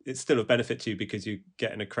it's still a benefit to you because you're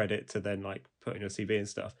getting a credit to then like put in your CV and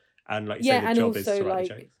stuff. And like you say, the and job is also to write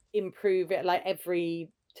the like jokes. improve it like every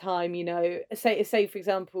time, say for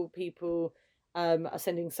example, people are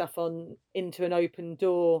sending stuff on into an open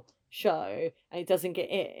door show and it doesn't get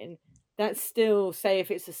in. That's still, say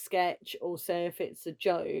if it's a sketch or say if it's a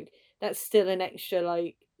joke, that's still an extra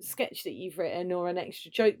like sketch that you've written or an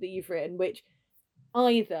extra joke that you've written, which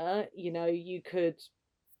either you could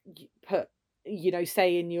put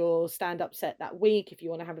say in your stand-up set that week if you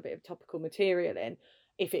want to have a bit of topical material in,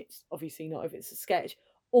 if it's obviously not if it's a sketch,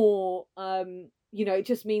 or it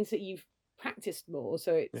just means that you've practiced more,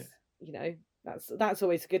 so it's that's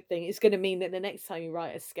always a good thing. It's going to mean that the next time you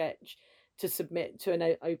write a sketch to submit to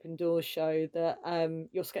an open door show that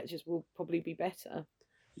your sketches will probably be better.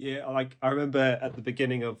 Like I remember at the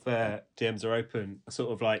beginning of DMs Are Open, I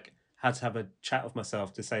sort of like had to have a chat with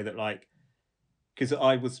myself to say that, like, because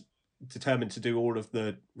I was determined to do all of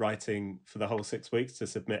the writing for the whole 6 weeks to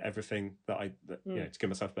submit everything to give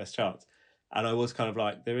myself the best chance. And I was kind of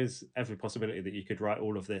like, there is every possibility that you could write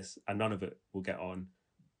all of this and none of it will get on,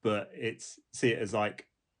 but see it as like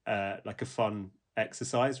a fun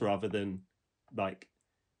exercise rather than like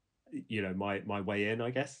my way in, I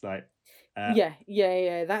guess. Like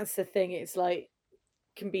that's the thing. It's like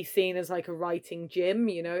can be seen as like a writing gym,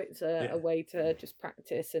 it's a way to just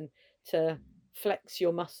practice and to flex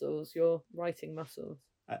your muscles, your writing muscles.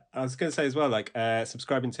 I was going to say as well, like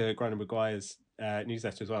subscribing to Grinding Maguire's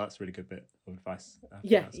newsletter as well. That's a really good bit of advice.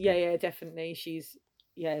 Definitely. She's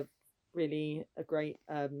really a great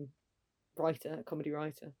writer, a comedy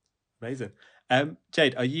writer. Amazing.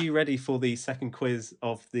 Jade, are you ready for the second quiz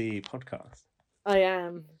of the podcast? I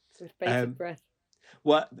am. With bated breath.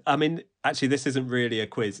 Well, I mean, actually, this isn't really a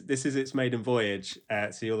quiz. This is its maiden voyage.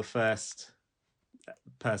 So you're the first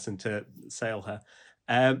person to sail her.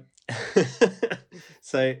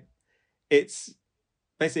 So it's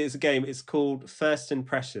a game. It's called First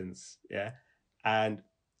Impressions. Yeah. And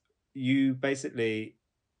you basically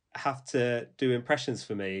have to do impressions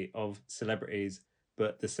for me of celebrities,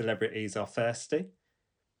 but the celebrities are thirsty.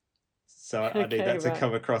 So I need that to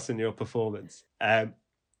come across in your performance.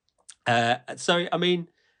 So, I mean,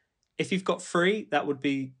 if you've got 3, that would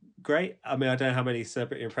be great. I mean, I don't know how many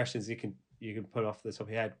celebrity impressions you can pull off the top of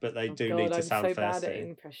your head, but they need to sound thirsty. I'm so bad at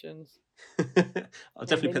impressions. I'll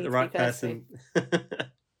definitely pick the right person.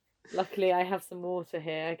 Luckily, I have some water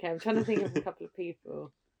here. Okay, I'm trying to think of a couple of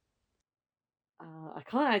people. I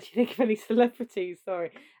can't actually think of any celebrities.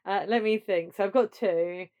 Sorry. Let me think. So I've got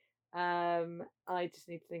 2. I just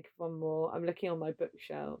need to think of one more. I'm looking on my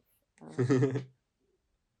bookshelf.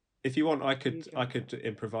 If you want, I could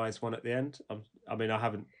improvise one at the end.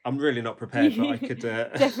 I'm really not prepared, but I could.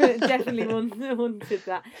 Definitely wanted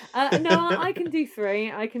that. No, I can do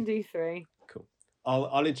 3. Cool.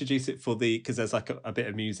 I'll introduce it because there's like a bit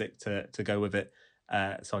of music to go with it.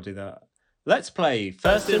 So I'll do that. Let's play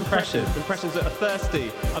First Impressions. Impressions that are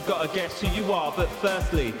thirsty. I've got to guess who you are, but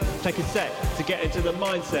firstly, take a sec to get into the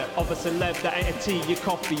mindset of a celeb that ain't a tea, your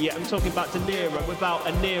coffee. Yeah, I'm talking about De Niro without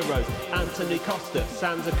a Nero's. Anthony Costa,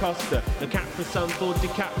 Sansa Costa, the Capra Sun for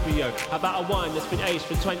DiCaprio. How about a wine that's been aged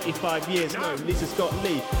for 25 years? No, Lisa Scott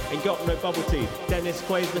Lee ain't got no bubble tea. Dennis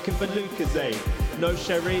Quaid's looking for Lucozade. No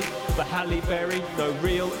sherry for Halle Berry. No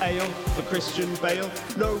real ale for Christian Bale.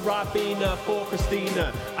 No Ribena for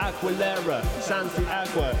Christina Aguilera. Sans the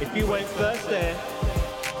Agua. If you ain't first there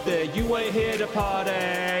you ain't here to party.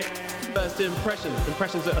 First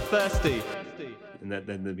impressions that are thirsty. And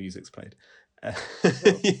then the music's played.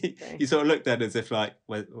 You sort of looked at it as if like,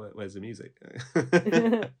 where's the music?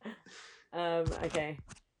 Okay.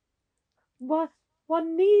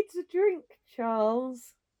 One needs a drink,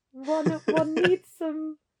 Charles. One needs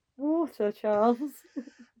some water, Charles.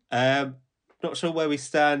 Not sure where we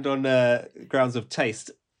stand on grounds of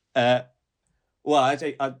taste.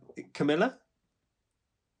 Camilla?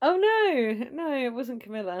 Oh no, it wasn't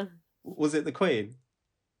Camilla. Was it the Queen?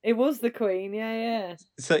 It was the Queen, yeah.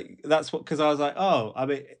 So that's what, because I was like,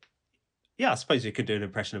 I suppose you could do an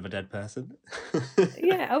impression of a dead person.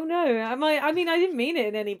 Yeah, oh no, I didn't mean it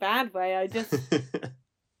in any bad way. I just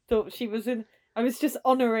thought I was just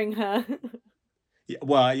honouring her.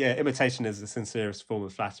 Yeah, imitation is the sincerest form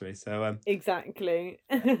of flattery, so... Exactly.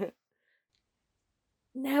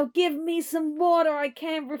 now give me some water, I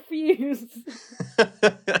can't refuse.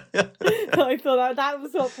 I thought that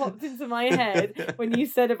was what popped into my head when you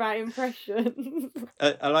said about impressions.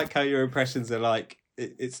 I like how your impressions are like,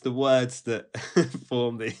 it's the words that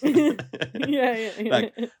form the... yeah.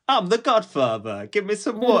 Like, I'm the Godfather, give me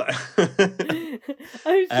some water. I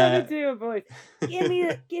was trying to do a voice.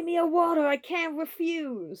 Give me a water, I can't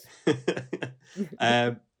refuse.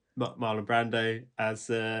 Marlon Brando as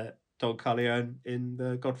Don Corleone in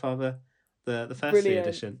The Godfather, the first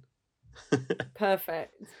edition.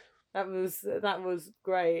 Perfect. That was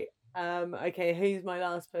great. Okay, who's my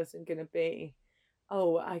last person gonna be?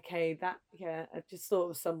 Oh, okay, I just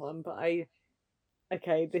thought of someone, but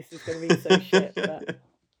this is gonna be so shit, but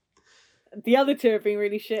the other two have been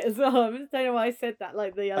really shit as well. I don't know why I said that.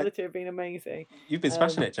 Like, the other two have been amazing. You've been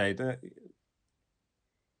smashing it, Jade.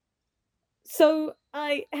 So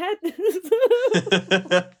I had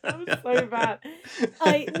I'm so bad.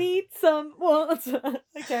 I need some water.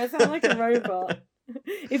 Okay, I sound like a robot.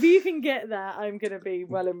 If you can get that, I'm gonna be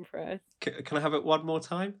well impressed. Can I have it one more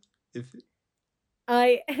time?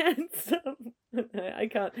 I had some. No, I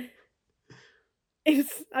can't.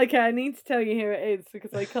 It's okay. I need to tell you who it is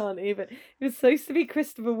because I can't even. It was supposed to be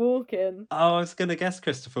Christopher Walken. Oh, I was gonna guess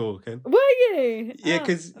Christopher Walken. Were you? Yeah,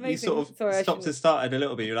 because you sort of stopped and started a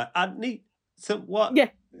little bit. You're like, I need some what? Yeah,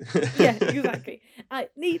 exactly. I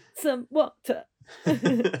need some water.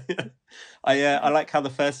 I like how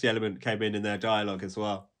the first element came in their dialogue as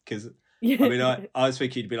well. Because I mean, I was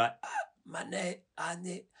thinking you'd be like, my name, I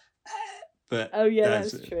need. But oh yeah,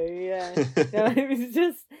 that's true. Yeah, no, it was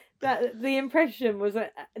just that the impression was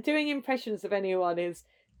doing impressions of anyone is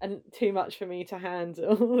too much for me to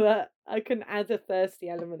handle. That I couldn't add a thirsty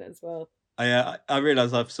element as well. I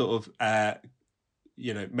realise I've sort of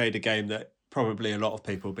made a game that probably a lot of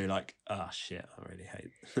people will be like, oh shit, I really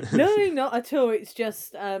hate. No, not at all. It's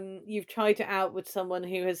just you've tried it out with someone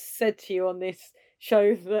who has said to you on this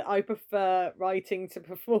show that I prefer writing to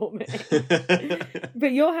performing.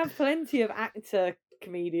 But you'll have plenty of actor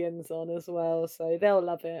comedians on as well, so they'll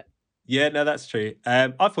love it. Yeah, no, that's true.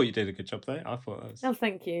 I thought you did a good job though. I thought that was... Oh,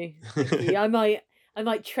 thank you. Thank you. I might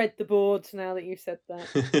tread the boards now that you've said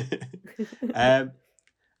that.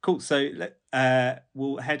 Cool. So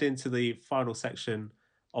we'll head into the final section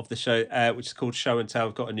of the show, which is called Show and Tell.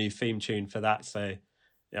 I've got a new theme tune for that, so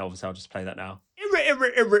yeah, obviously I'll just play that now.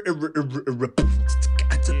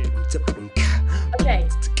 Okay.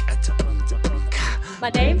 My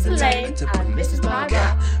name's Elaine, and this is my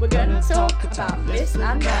rap. We're gonna talk about this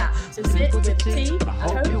and that. So sit with tea, I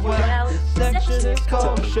hope you're well. Section is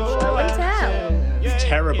called Show and Tell.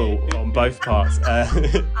 Terrible on both parts.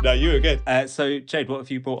 No, you were good. So, Jade, what have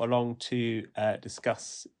you brought along to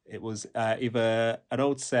discuss? It was either an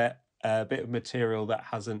old set, a bit of material that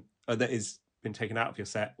is been taken out of your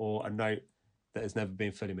set, or a note that has never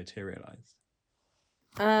been fully materialized.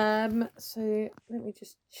 So let me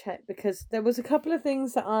just check, because there was a couple of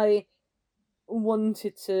things that I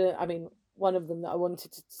wanted to, one of them that I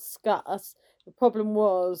wanted to discuss. The problem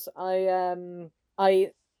was I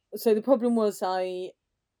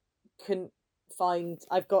couldn't find,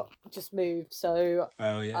 I've got just moved, so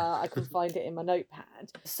I couldn't find it in my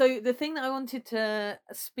notepad. So the thing that I wanted to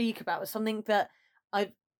speak about was something that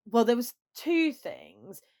there was two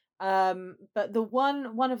things, but the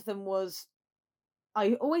one of them was,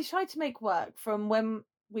 I always tried to make work from when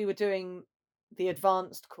we were doing the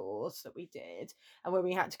advanced course that we did, and when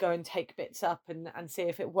we had to go and take bits up and see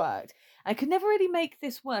if it worked. I could never really make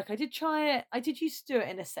this work. I did try it. I did used to do it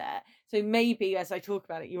in a set, so maybe as I talk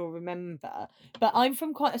about it, you'll remember. But I'm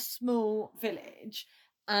from quite a small village,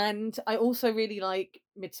 and I also really like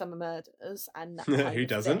Midsummer Murders and that kind Who of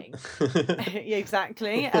doesn't? thing. Yeah,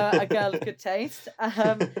 exactly. A girl of good taste.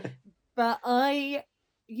 But I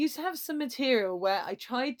used to have some material where I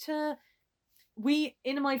tried to...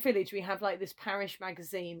 in my village, we have like this parish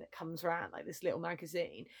magazine that comes around, like this little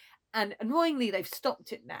magazine. And annoyingly, they've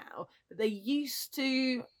stopped it now. But they used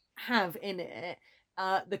to have in it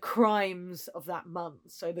the crimes of that month.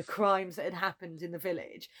 So the crimes that had happened in the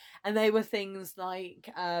village. And they were things like...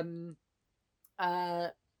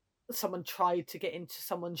 someone tried to get into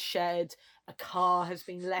someone's shed, a car has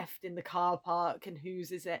been left in the car park, and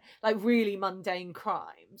whose is it? Like really mundane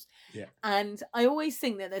crimes. Yeah. And I always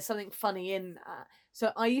think that there's something funny in that.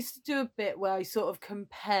 So I used to do a bit where I sort of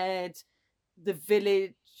compared the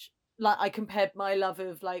village, like I compared my love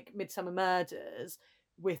of like Midsummer Murders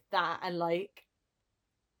with that, and like,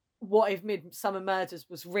 what if Midsummer Murders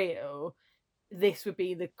was real? These would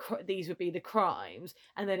be the crimes,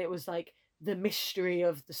 and then it was like the mystery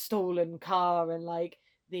of the stolen car and like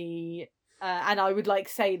the and I would like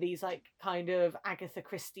say these like kind of Agatha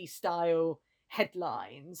Christie style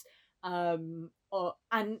headlines. And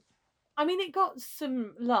I mean, it got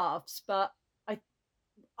some laughs, but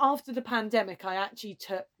after the pandemic, I actually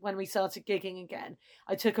took, when we started gigging again,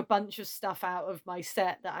 I took a bunch of stuff out of my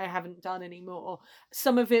set that I haven't done anymore.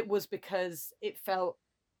 Some of it was because it felt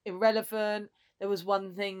irrelevant. There was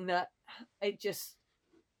one thing that it just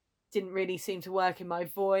didn't really seem to work in my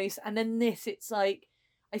voice. And then this, it's like,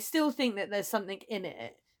 I still think that there's something in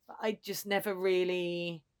it, but I just never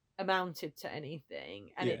really amounted to anything.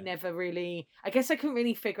 And it never really, I guess I couldn't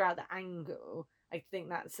really figure out the angle. I think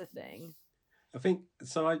that's the thing. I think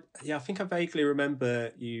so. I think I vaguely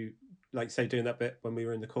remember you, like, say, doing that bit when we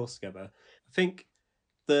were in the course together. I think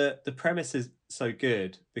the premise is so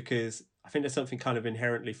good because I think there's something kind of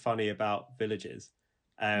inherently funny about villages.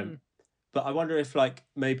 But I wonder if, like,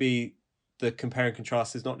 maybe the compare and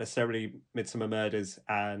contrast is not necessarily Midsummer Murders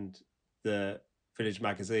and the Village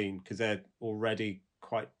magazine, because they're already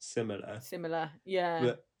quite similar. Yeah.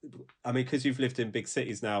 But I mean, because you've lived in big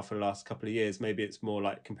cities now for the last couple of years, maybe it's more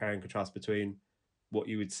like compare and contrast between what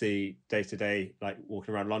you would see day to day, like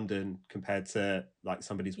walking around London, compared to like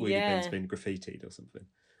somebody's wheelie bin's been graffitied or something,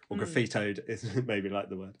 or graffitoed is maybe like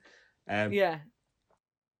the word. Yeah,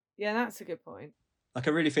 that's a good point. Like,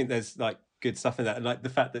 I really think there's like good stuff in that, and like the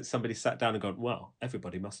fact that somebody sat down and gone, well,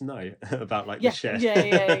 everybody must know about like the shed. Yeah,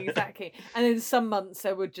 exactly. And in some months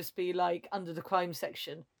there would just be like, under the crime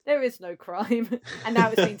section, there is no crime, and now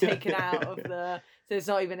it's been taken out of so there's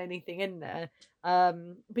not even anything in there.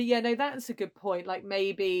 But yeah, no, that's a good point. Like,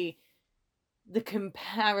 maybe the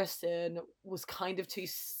comparison was kind of too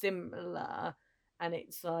similar, and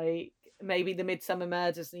it's like maybe the Midsummer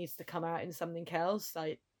Murders needs to come out in something else.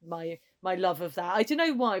 Like, my love of that, I don't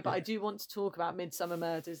know why, but I do want to talk about Midsummer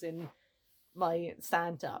Murders in my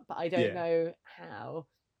stand-up, but I don't know how.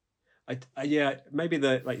 Maybe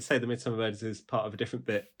like you say, the Midsummer Murders is part of a different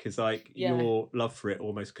bit, because like your love for it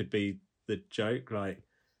almost could be the joke, like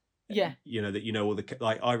you know, that you know all the,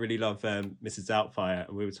 like, I really love Mrs. Doubtfire,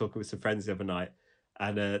 and we were talking with some friends the other night,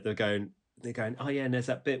 and they're going, oh yeah, and there's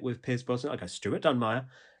that bit with Pierce Brosnan. I go, Stuart Dunmire,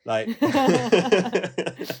 like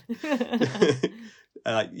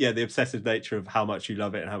like, the obsessive nature of how much you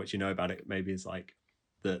love it and how much you know about it maybe is like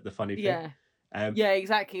the funny thing.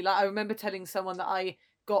 Exactly. Like, I remember telling someone that I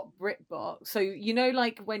got BritBox. So, you know,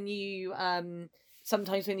 like when you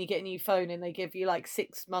sometimes when you get a new phone and they give you like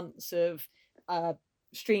 6 months of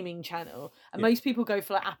streaming channel, and most people go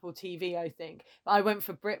for like Apple TV, I think, but I went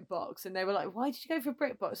for BritBox, and they were like, why did you go for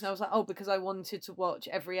BritBox? And I was like, oh, because I wanted to watch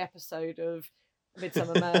every episode of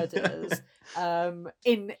Midsummer Murders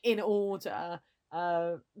in order.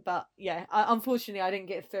 But yeah, unfortunately I didn't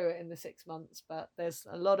get through it in the 6 months, but there's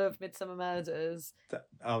a lot of Midsummer Murders.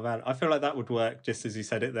 Oh man, I feel like that would work just as you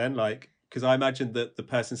said it then, like, because I imagine that the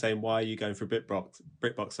person saying, why are you going for BritBox,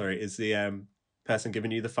 is the person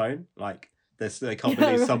giving you the phone, like they can't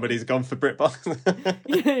believe somebody's gone for BritBox.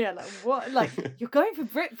 yeah, like, what, like, you're going for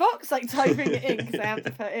BritBox, like typing it in because I have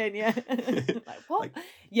to put in, like, what,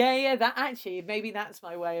 like, that actually, maybe that's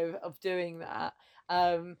my way of doing that.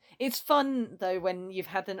 It's fun though when you've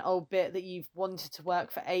had an old bit that you've wanted to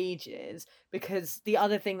work for ages, because the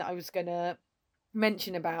other thing that I was gonna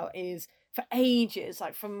mention about is, for ages,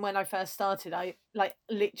 like from when I first started, I like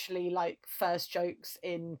literally like first jokes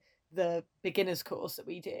in the beginners course that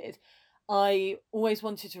we did, I always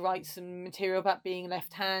wanted to write some material about being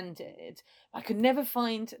left-handed. I could never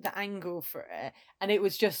find the angle for it, and it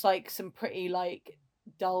was just like some pretty like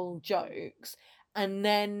dull jokes, and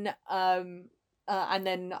then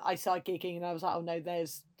I started gigging and I was like, oh no,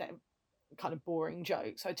 there's kind of boring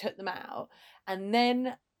jokes. So I took them out, and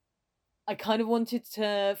then I kind of wanted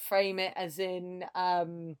to frame it as in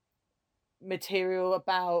material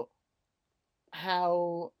about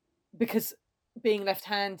how, because being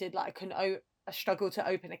left-handed, like I struggle to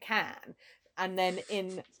open a can, and then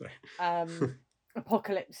in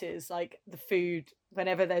apocalypses, like the food,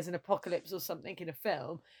 whenever there's an apocalypse or something in a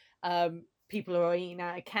film, people are eating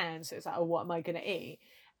out of cans, so it's like, oh, what am I going to eat?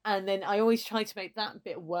 And then I always try to make that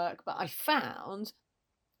bit work, but I found,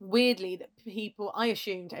 weirdly, that people, I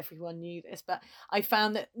assumed everyone knew this, but I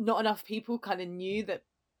found that not enough people kind of knew that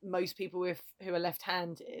most people who are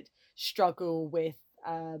left-handed struggle with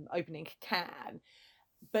opening a can.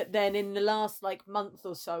 But then in the last like month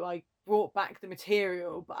or so, I brought back the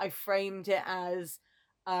material, but I framed it as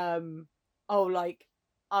like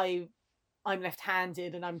I'm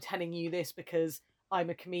left-handed and I'm telling you this because I'm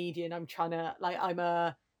a comedian. I'm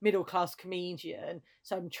a middle-class comedian,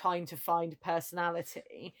 so I'm trying to find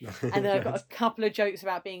personality. And then I've got a couple of jokes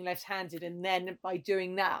about being left-handed, and then by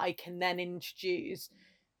doing that I can then introduce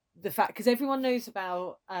the fact, because everyone knows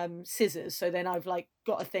about scissors, so then I've like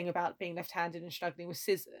got a thing about being left-handed and struggling with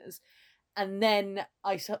scissors. And then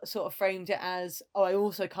I sort of framed it as, oh, I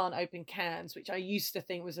also can't open cans, which I used to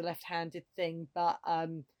think was a left-handed thing, but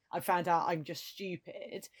I found out I'm just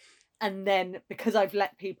stupid. And then because I've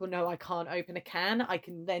let people know I can't open a can, I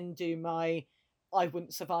can then do my I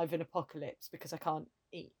wouldn't survive an apocalypse because I can't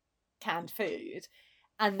eat canned food.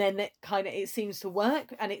 And then it seems to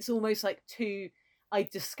work. And it's almost like I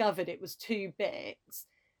discovered it was two bits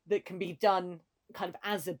that can be done kind of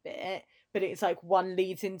as a bit, but it's like one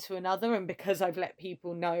leads into another. And because I've let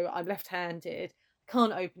people know I'm left-handed,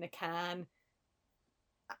 can't open a can,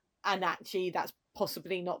 and actually that's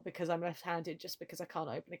possibly not because I'm left-handed, just because I can't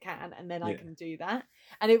open a can, and then I can do that.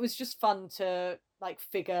 And it was just fun to like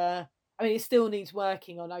figure. I mean, it still needs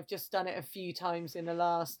working on. I've just done it a few times in the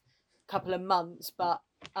last couple of months, but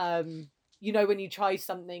you know, when you try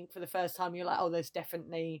something for the first time, you're like, oh, there's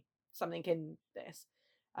definitely something in this.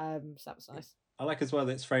 So that was nice. I like as well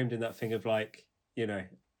that it's framed in that thing of like, you know,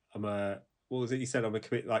 what was it you said? I'm a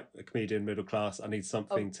comedian, middle class. I need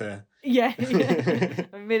something to. Yeah. I'm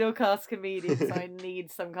a middle class comedian, so I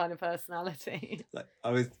need some kind of personality. Like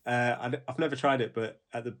I've never tried it, but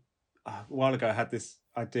a while ago I had this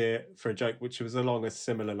idea for a joke which was along a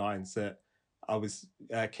similar lines, that I was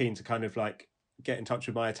keen to kind of like get in touch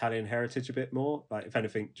with my Italian heritage a bit more, like if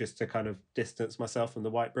anything, just to kind of distance myself from the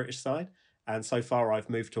white British side. And so far I've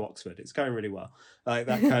moved to Oxford. It's going really well, like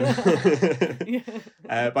that kind of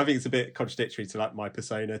but I think it's a bit contradictory to like my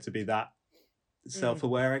persona to be that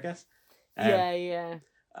self-aware, I guess. I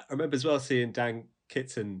remember as well seeing Dan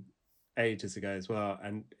Kitson ages ago as well,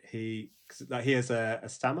 and he has a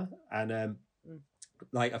stammer, and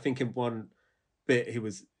like I think in one bit it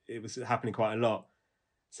was happening quite a lot,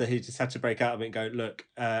 so he just had to break out of it and go, look,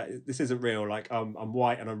 this isn't real, like I'm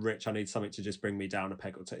white and I'm rich, I need something to just bring me down a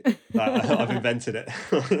peg or two. Like, I've invented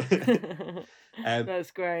it.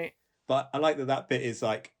 That's great. But I like that bit is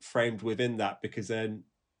like framed within that, because then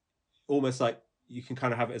almost like you can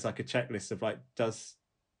kind of have it as like a checklist of like, does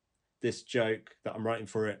this joke that I'm writing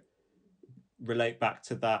for it relate back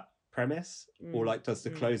to that premise, or like does the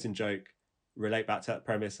closing joke relate back to that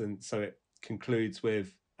premise? And so it concludes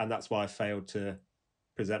with, and that's why I failed to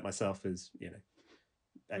present myself as, you know,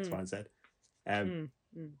 X, Y, and Z.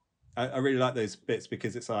 I really like those bits,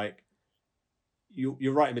 because it's like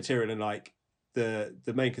you're writing material, and like the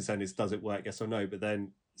main concern is, does it work, yes or no? But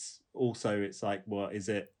then also it's like, well, is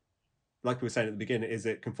it, like we were saying at the beginning, is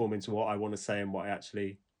it conforming to what I want to say and what I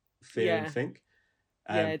actually feel and think?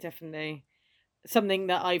 Yeah, definitely. Something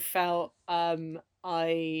that I felt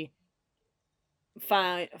I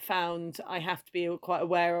found I have to be quite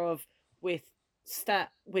aware of with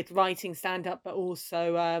writing stand-up, but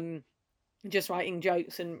also just writing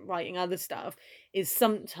jokes and writing other stuff, is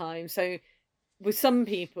sometimes, so with some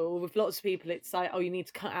people, with lots of people, it's like, oh, you need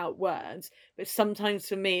to cut out words. But sometimes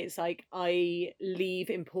for me, it's like I leave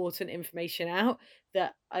important information out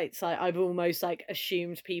that it's like I've almost like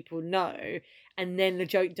assumed people know, and then the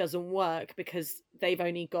joke doesn't work because they've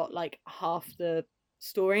only got like half the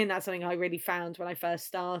story. And that's something I really found when I first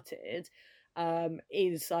started,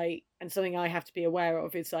 is like, and something I have to be aware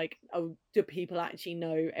of is like, oh, do people actually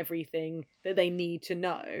know everything that they need to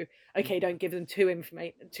know? Okay, don't give them too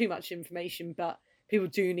much information, but people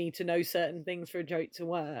do need to know certain things for a joke to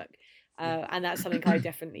work. And that's something I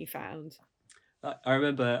definitely found. I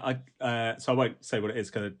remember, so I won't say what it is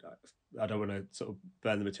because I don't want to sort of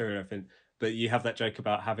burn the material or anything, but you have that joke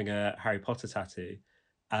about having a Harry Potter tattoo.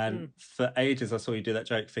 And for ages, I saw you do that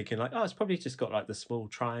joke thinking like, oh, it's probably just got like the small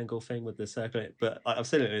triangle thing with the circle in it. But like, I've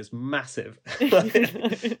seen it, it's massive. No,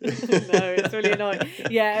 it's really annoying.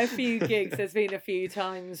 Yeah, a few gigs. There's been a few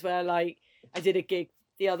times where like I did a gig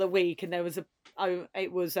the other week, and there was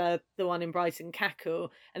it was the one in Brighton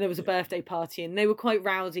Cackle, and there was a birthday party, and they were quite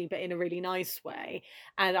rowdy, but in a really nice way.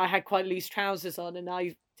 And I had quite loose trousers on, and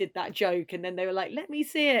I did that joke, and then they were like, let me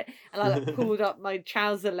see it, and I like pulled up my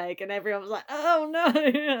trouser leg, and everyone was like, oh no.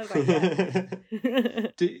 I was like, yeah.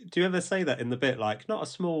 do you ever say that in the bit, like not a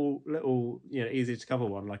small little, you know, easy to cover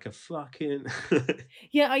one, like a fucking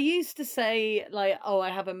Yeah, I used to say like, oh, I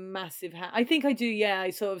have a massive I think I do, yeah. I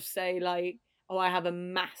sort of say like, oh, I have a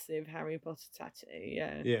massive Harry Potter tattoo.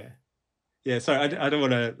 Yeah, sorry, I don't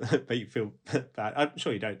want to make you feel bad. I'm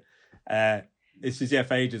sure you don't. It's just, yeah,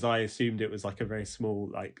 for ages I assumed it was like a very small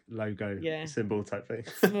like logo symbol type thing.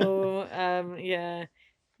 Small, a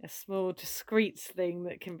small discreet thing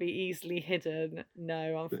that can be easily hidden.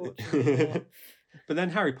 No, unfortunately not. But then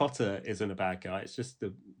Harry Potter isn't a bad guy, it's just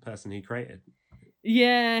the person he created.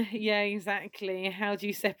 Yeah, exactly. How do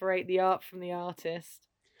you separate the art from the artist?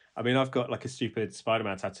 I mean, I've got like a stupid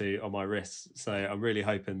Spider-Man tattoo on my wrist, so I'm really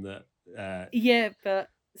hoping that. Yeah, but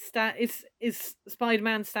is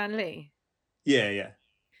Spider-Man Stan Lee? Yeah.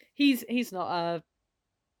 He's not a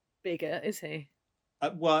bigot, is he?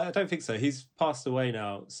 Well, I don't think so. He's passed away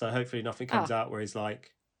now, so hopefully nothing comes out where he's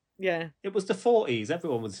like, yeah, it was the 40s.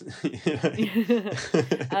 Everyone was.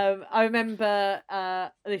 I remember.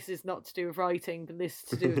 This is not to do with writing, but this is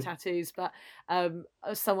to do with tattoos. But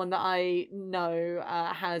someone that I know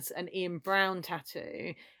has an Ian Brown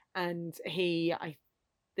tattoo, and he, I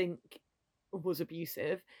think, was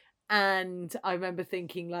abusive. And I remember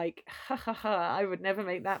thinking, like, ha ha ha, I would never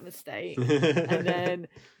make that mistake. And then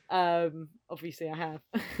obviously I have.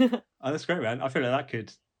 Oh, that's great, man. I feel like that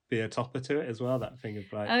could be a topper to it as well, that thing of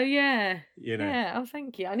like, oh yeah, you know. Yeah, oh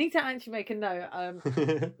thank you. I need to actually make a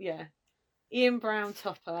note. Yeah, Ian Brown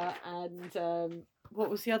topper. And what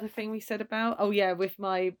was the other thing we said about? Oh yeah, with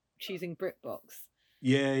my choosing BritBox.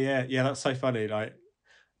 Yeah, that's so funny. Like,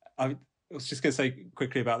 I was just going to say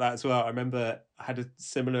quickly about that as well. I remember I had a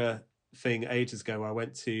similar thing ages ago where I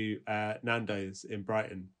went to Nando's in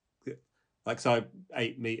Brighton. Like, so I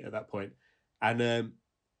ate meat at that point. And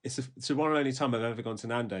it's the one and only time I've ever gone to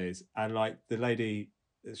Nando's. And like the lady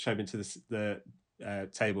showed me to the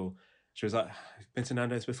table. She was like, "Have you been to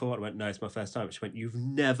Nando's before?" I went, "No, it's my first time." She went, "You've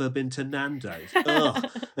never been to Nando's?" Ugh.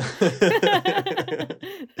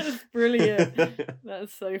 That's brilliant.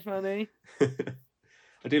 That's so funny.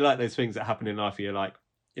 I do like those things that happen in life where you're like,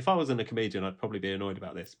 if I wasn't a comedian, I'd probably be annoyed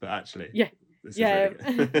about this. But actually, this is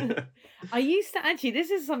really good. I used to actually, this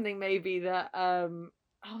is something maybe that, oh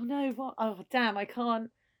no, what? Oh damn, I can't.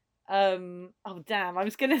 Oh damn, I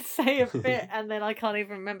was gonna say a bit and then I can't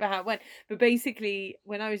even remember how it went. But basically,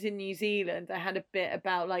 when I was in New Zealand, I had a bit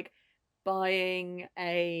about like buying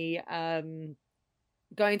going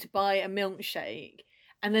to buy a milkshake,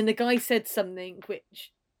 and then the guy said something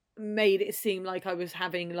which made it seem like I was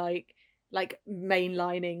having like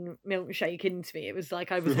mainlining milkshake into me. It was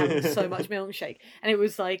like I was having so much milkshake, and it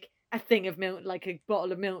was like a thing of milk, like a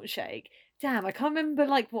bottle of milkshake. Damn, I can't remember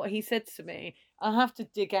like what he said to me. I'll have to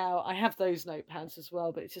dig out. I have those notepads as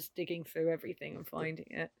well, but it's just digging through everything and finding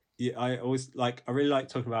it. Yeah, I really like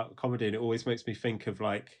talking about comedy, and it always makes me think of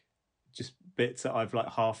like just bits that I've like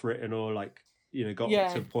half written or like, you know, got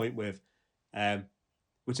to a point with,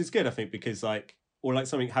 which is good, I think, because like, or like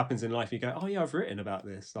something happens in life, you go, oh yeah, I've written about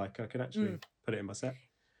this. Like I could actually put it in my set.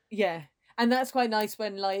 Yeah. And that's quite nice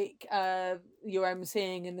when like you're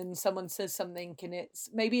emceeing and then someone says something and it's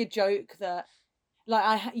maybe a joke that, like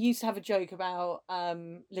I used to have a joke about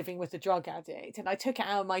living with a drug addict, and I took it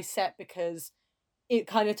out of my set because it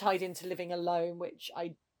kind of tied into living alone, which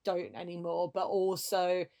I don't anymore. But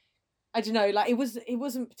also, I don't know, like it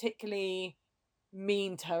wasn't particularly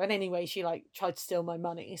mean to her, and anyway she like tried to steal my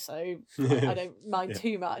money, so I don't mind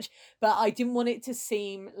too much, but I didn't want it to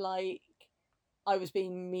seem like I was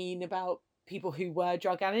being mean about people who were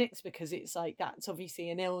drug addicts, because it's like that's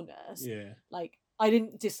obviously an illness. Like I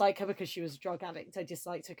didn't dislike her because she was a drug addict. I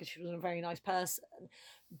disliked her because she was a very nice person.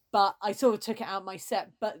 But I sort of took it out of my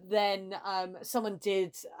set. But then someone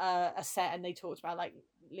did a set and they talked about like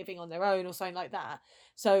living on their own or something like that.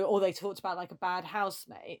 So, or they talked about like a bad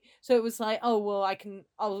housemate. So it was like, oh, well,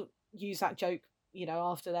 I'll use that joke, you know,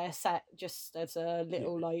 after their set, just as a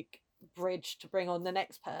little like bridge to bring on the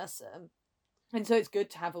next person. And so it's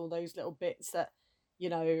good to have all those little bits that, you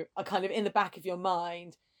know, are kind of in the back of your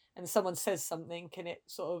mind, and someone says something and it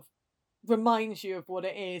sort of reminds you of what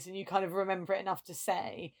it is and you kind of remember it enough to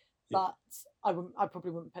say, but I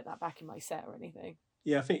probably wouldn't put that back in my set or anything.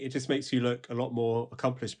 Yeah, I think it just makes you look a lot more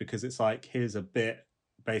accomplished, because it's like, here's a bit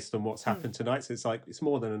based on what's happened tonight. So it's like, it's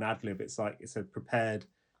more than an ad lib. It's like, it's a prepared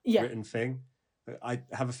written thing. I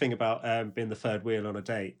have a thing about being the third wheel on a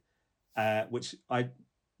date, which I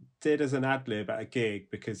did as an ad lib at a gig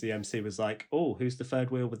because the MC was like, oh, who's the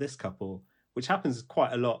third wheel with this couple? Which happens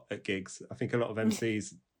quite a lot at gigs. I think a lot of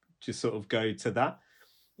MCs just sort of go to that.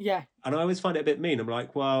 Yeah. And I always find it a bit mean. I'm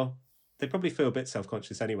like, well, they probably feel a bit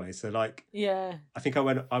self-conscious anyway. So like, I think I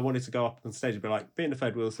wanted to go up on stage and be like, being the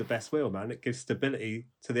third wheel is the best wheel, man. It gives stability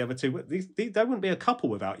to the other two. They wouldn't be a couple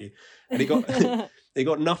without you. And he got he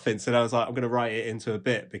got nothing. So I was like, I'm going to write it into a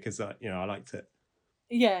bit because you know, I liked it.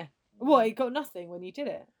 Yeah. What, it got nothing when you did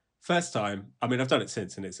it? First time. I mean, I've done it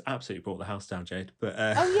since, and it's absolutely brought the house down, Jade. But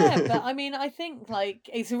oh yeah, but I mean, I think like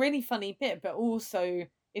it's a really funny bit, but also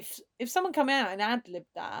if someone come out and ad lib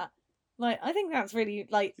that, like, I think that's really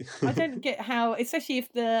like, I don't get how, especially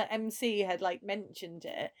if the MC had like mentioned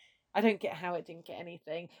it, I don't get how it didn't get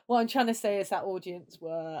anything. What I'm trying to say is that audience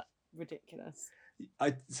were ridiculous.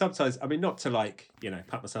 I sometimes, I mean, not to like, you know,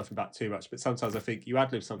 pat myself in the back too much, but sometimes I think you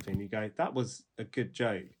ad lib something and you go, that was a good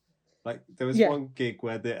joke. Like, there was one gig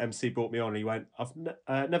where the MC brought me on and he went,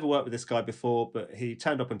 I've never worked with this guy before, but he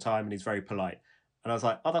turned up on time and he's very polite. And I was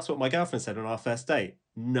like, oh, that's what my girlfriend said on our first date.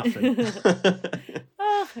 Nothing.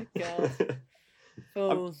 Oh, God.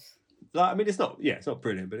 Fools. I mean, it's not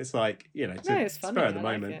brilliant, but it's like, you know, it's funny. Spur at the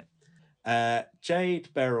moment.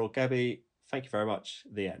 Jade, Beryl, Gebbie, thank you very much.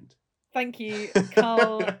 The end. Thank you,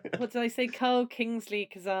 Carl. What did I say? Carl Kingsley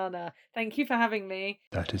Kazana. Thank you for having me.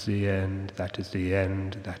 That is the end. That is the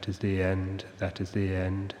end. That is the end. That is the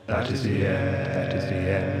end. That is the end. That is the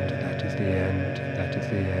end. That is the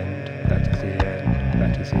end. That is the end. That is the end.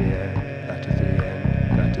 That is the end.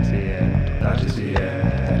 That is the end. That is the end. That is the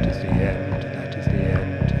end. That is the end. That is the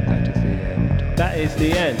end. That is the end. That is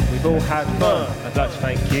the end. We've all had fun. I'd like to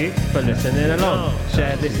thank you for listening along.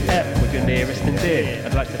 Share this ep with your nearest and dear.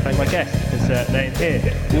 I'd like to thank my guest, insert name here.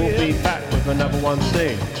 We'll be back with another one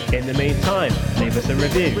soon. In the meantime, leave us a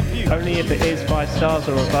review. Only if it is 5 stars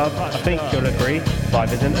or above. I think you'll agree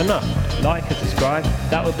 5 isn't enough. Like and subscribe,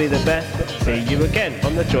 that would be the best. See you again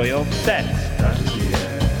on the Joy of Sex. That is the end.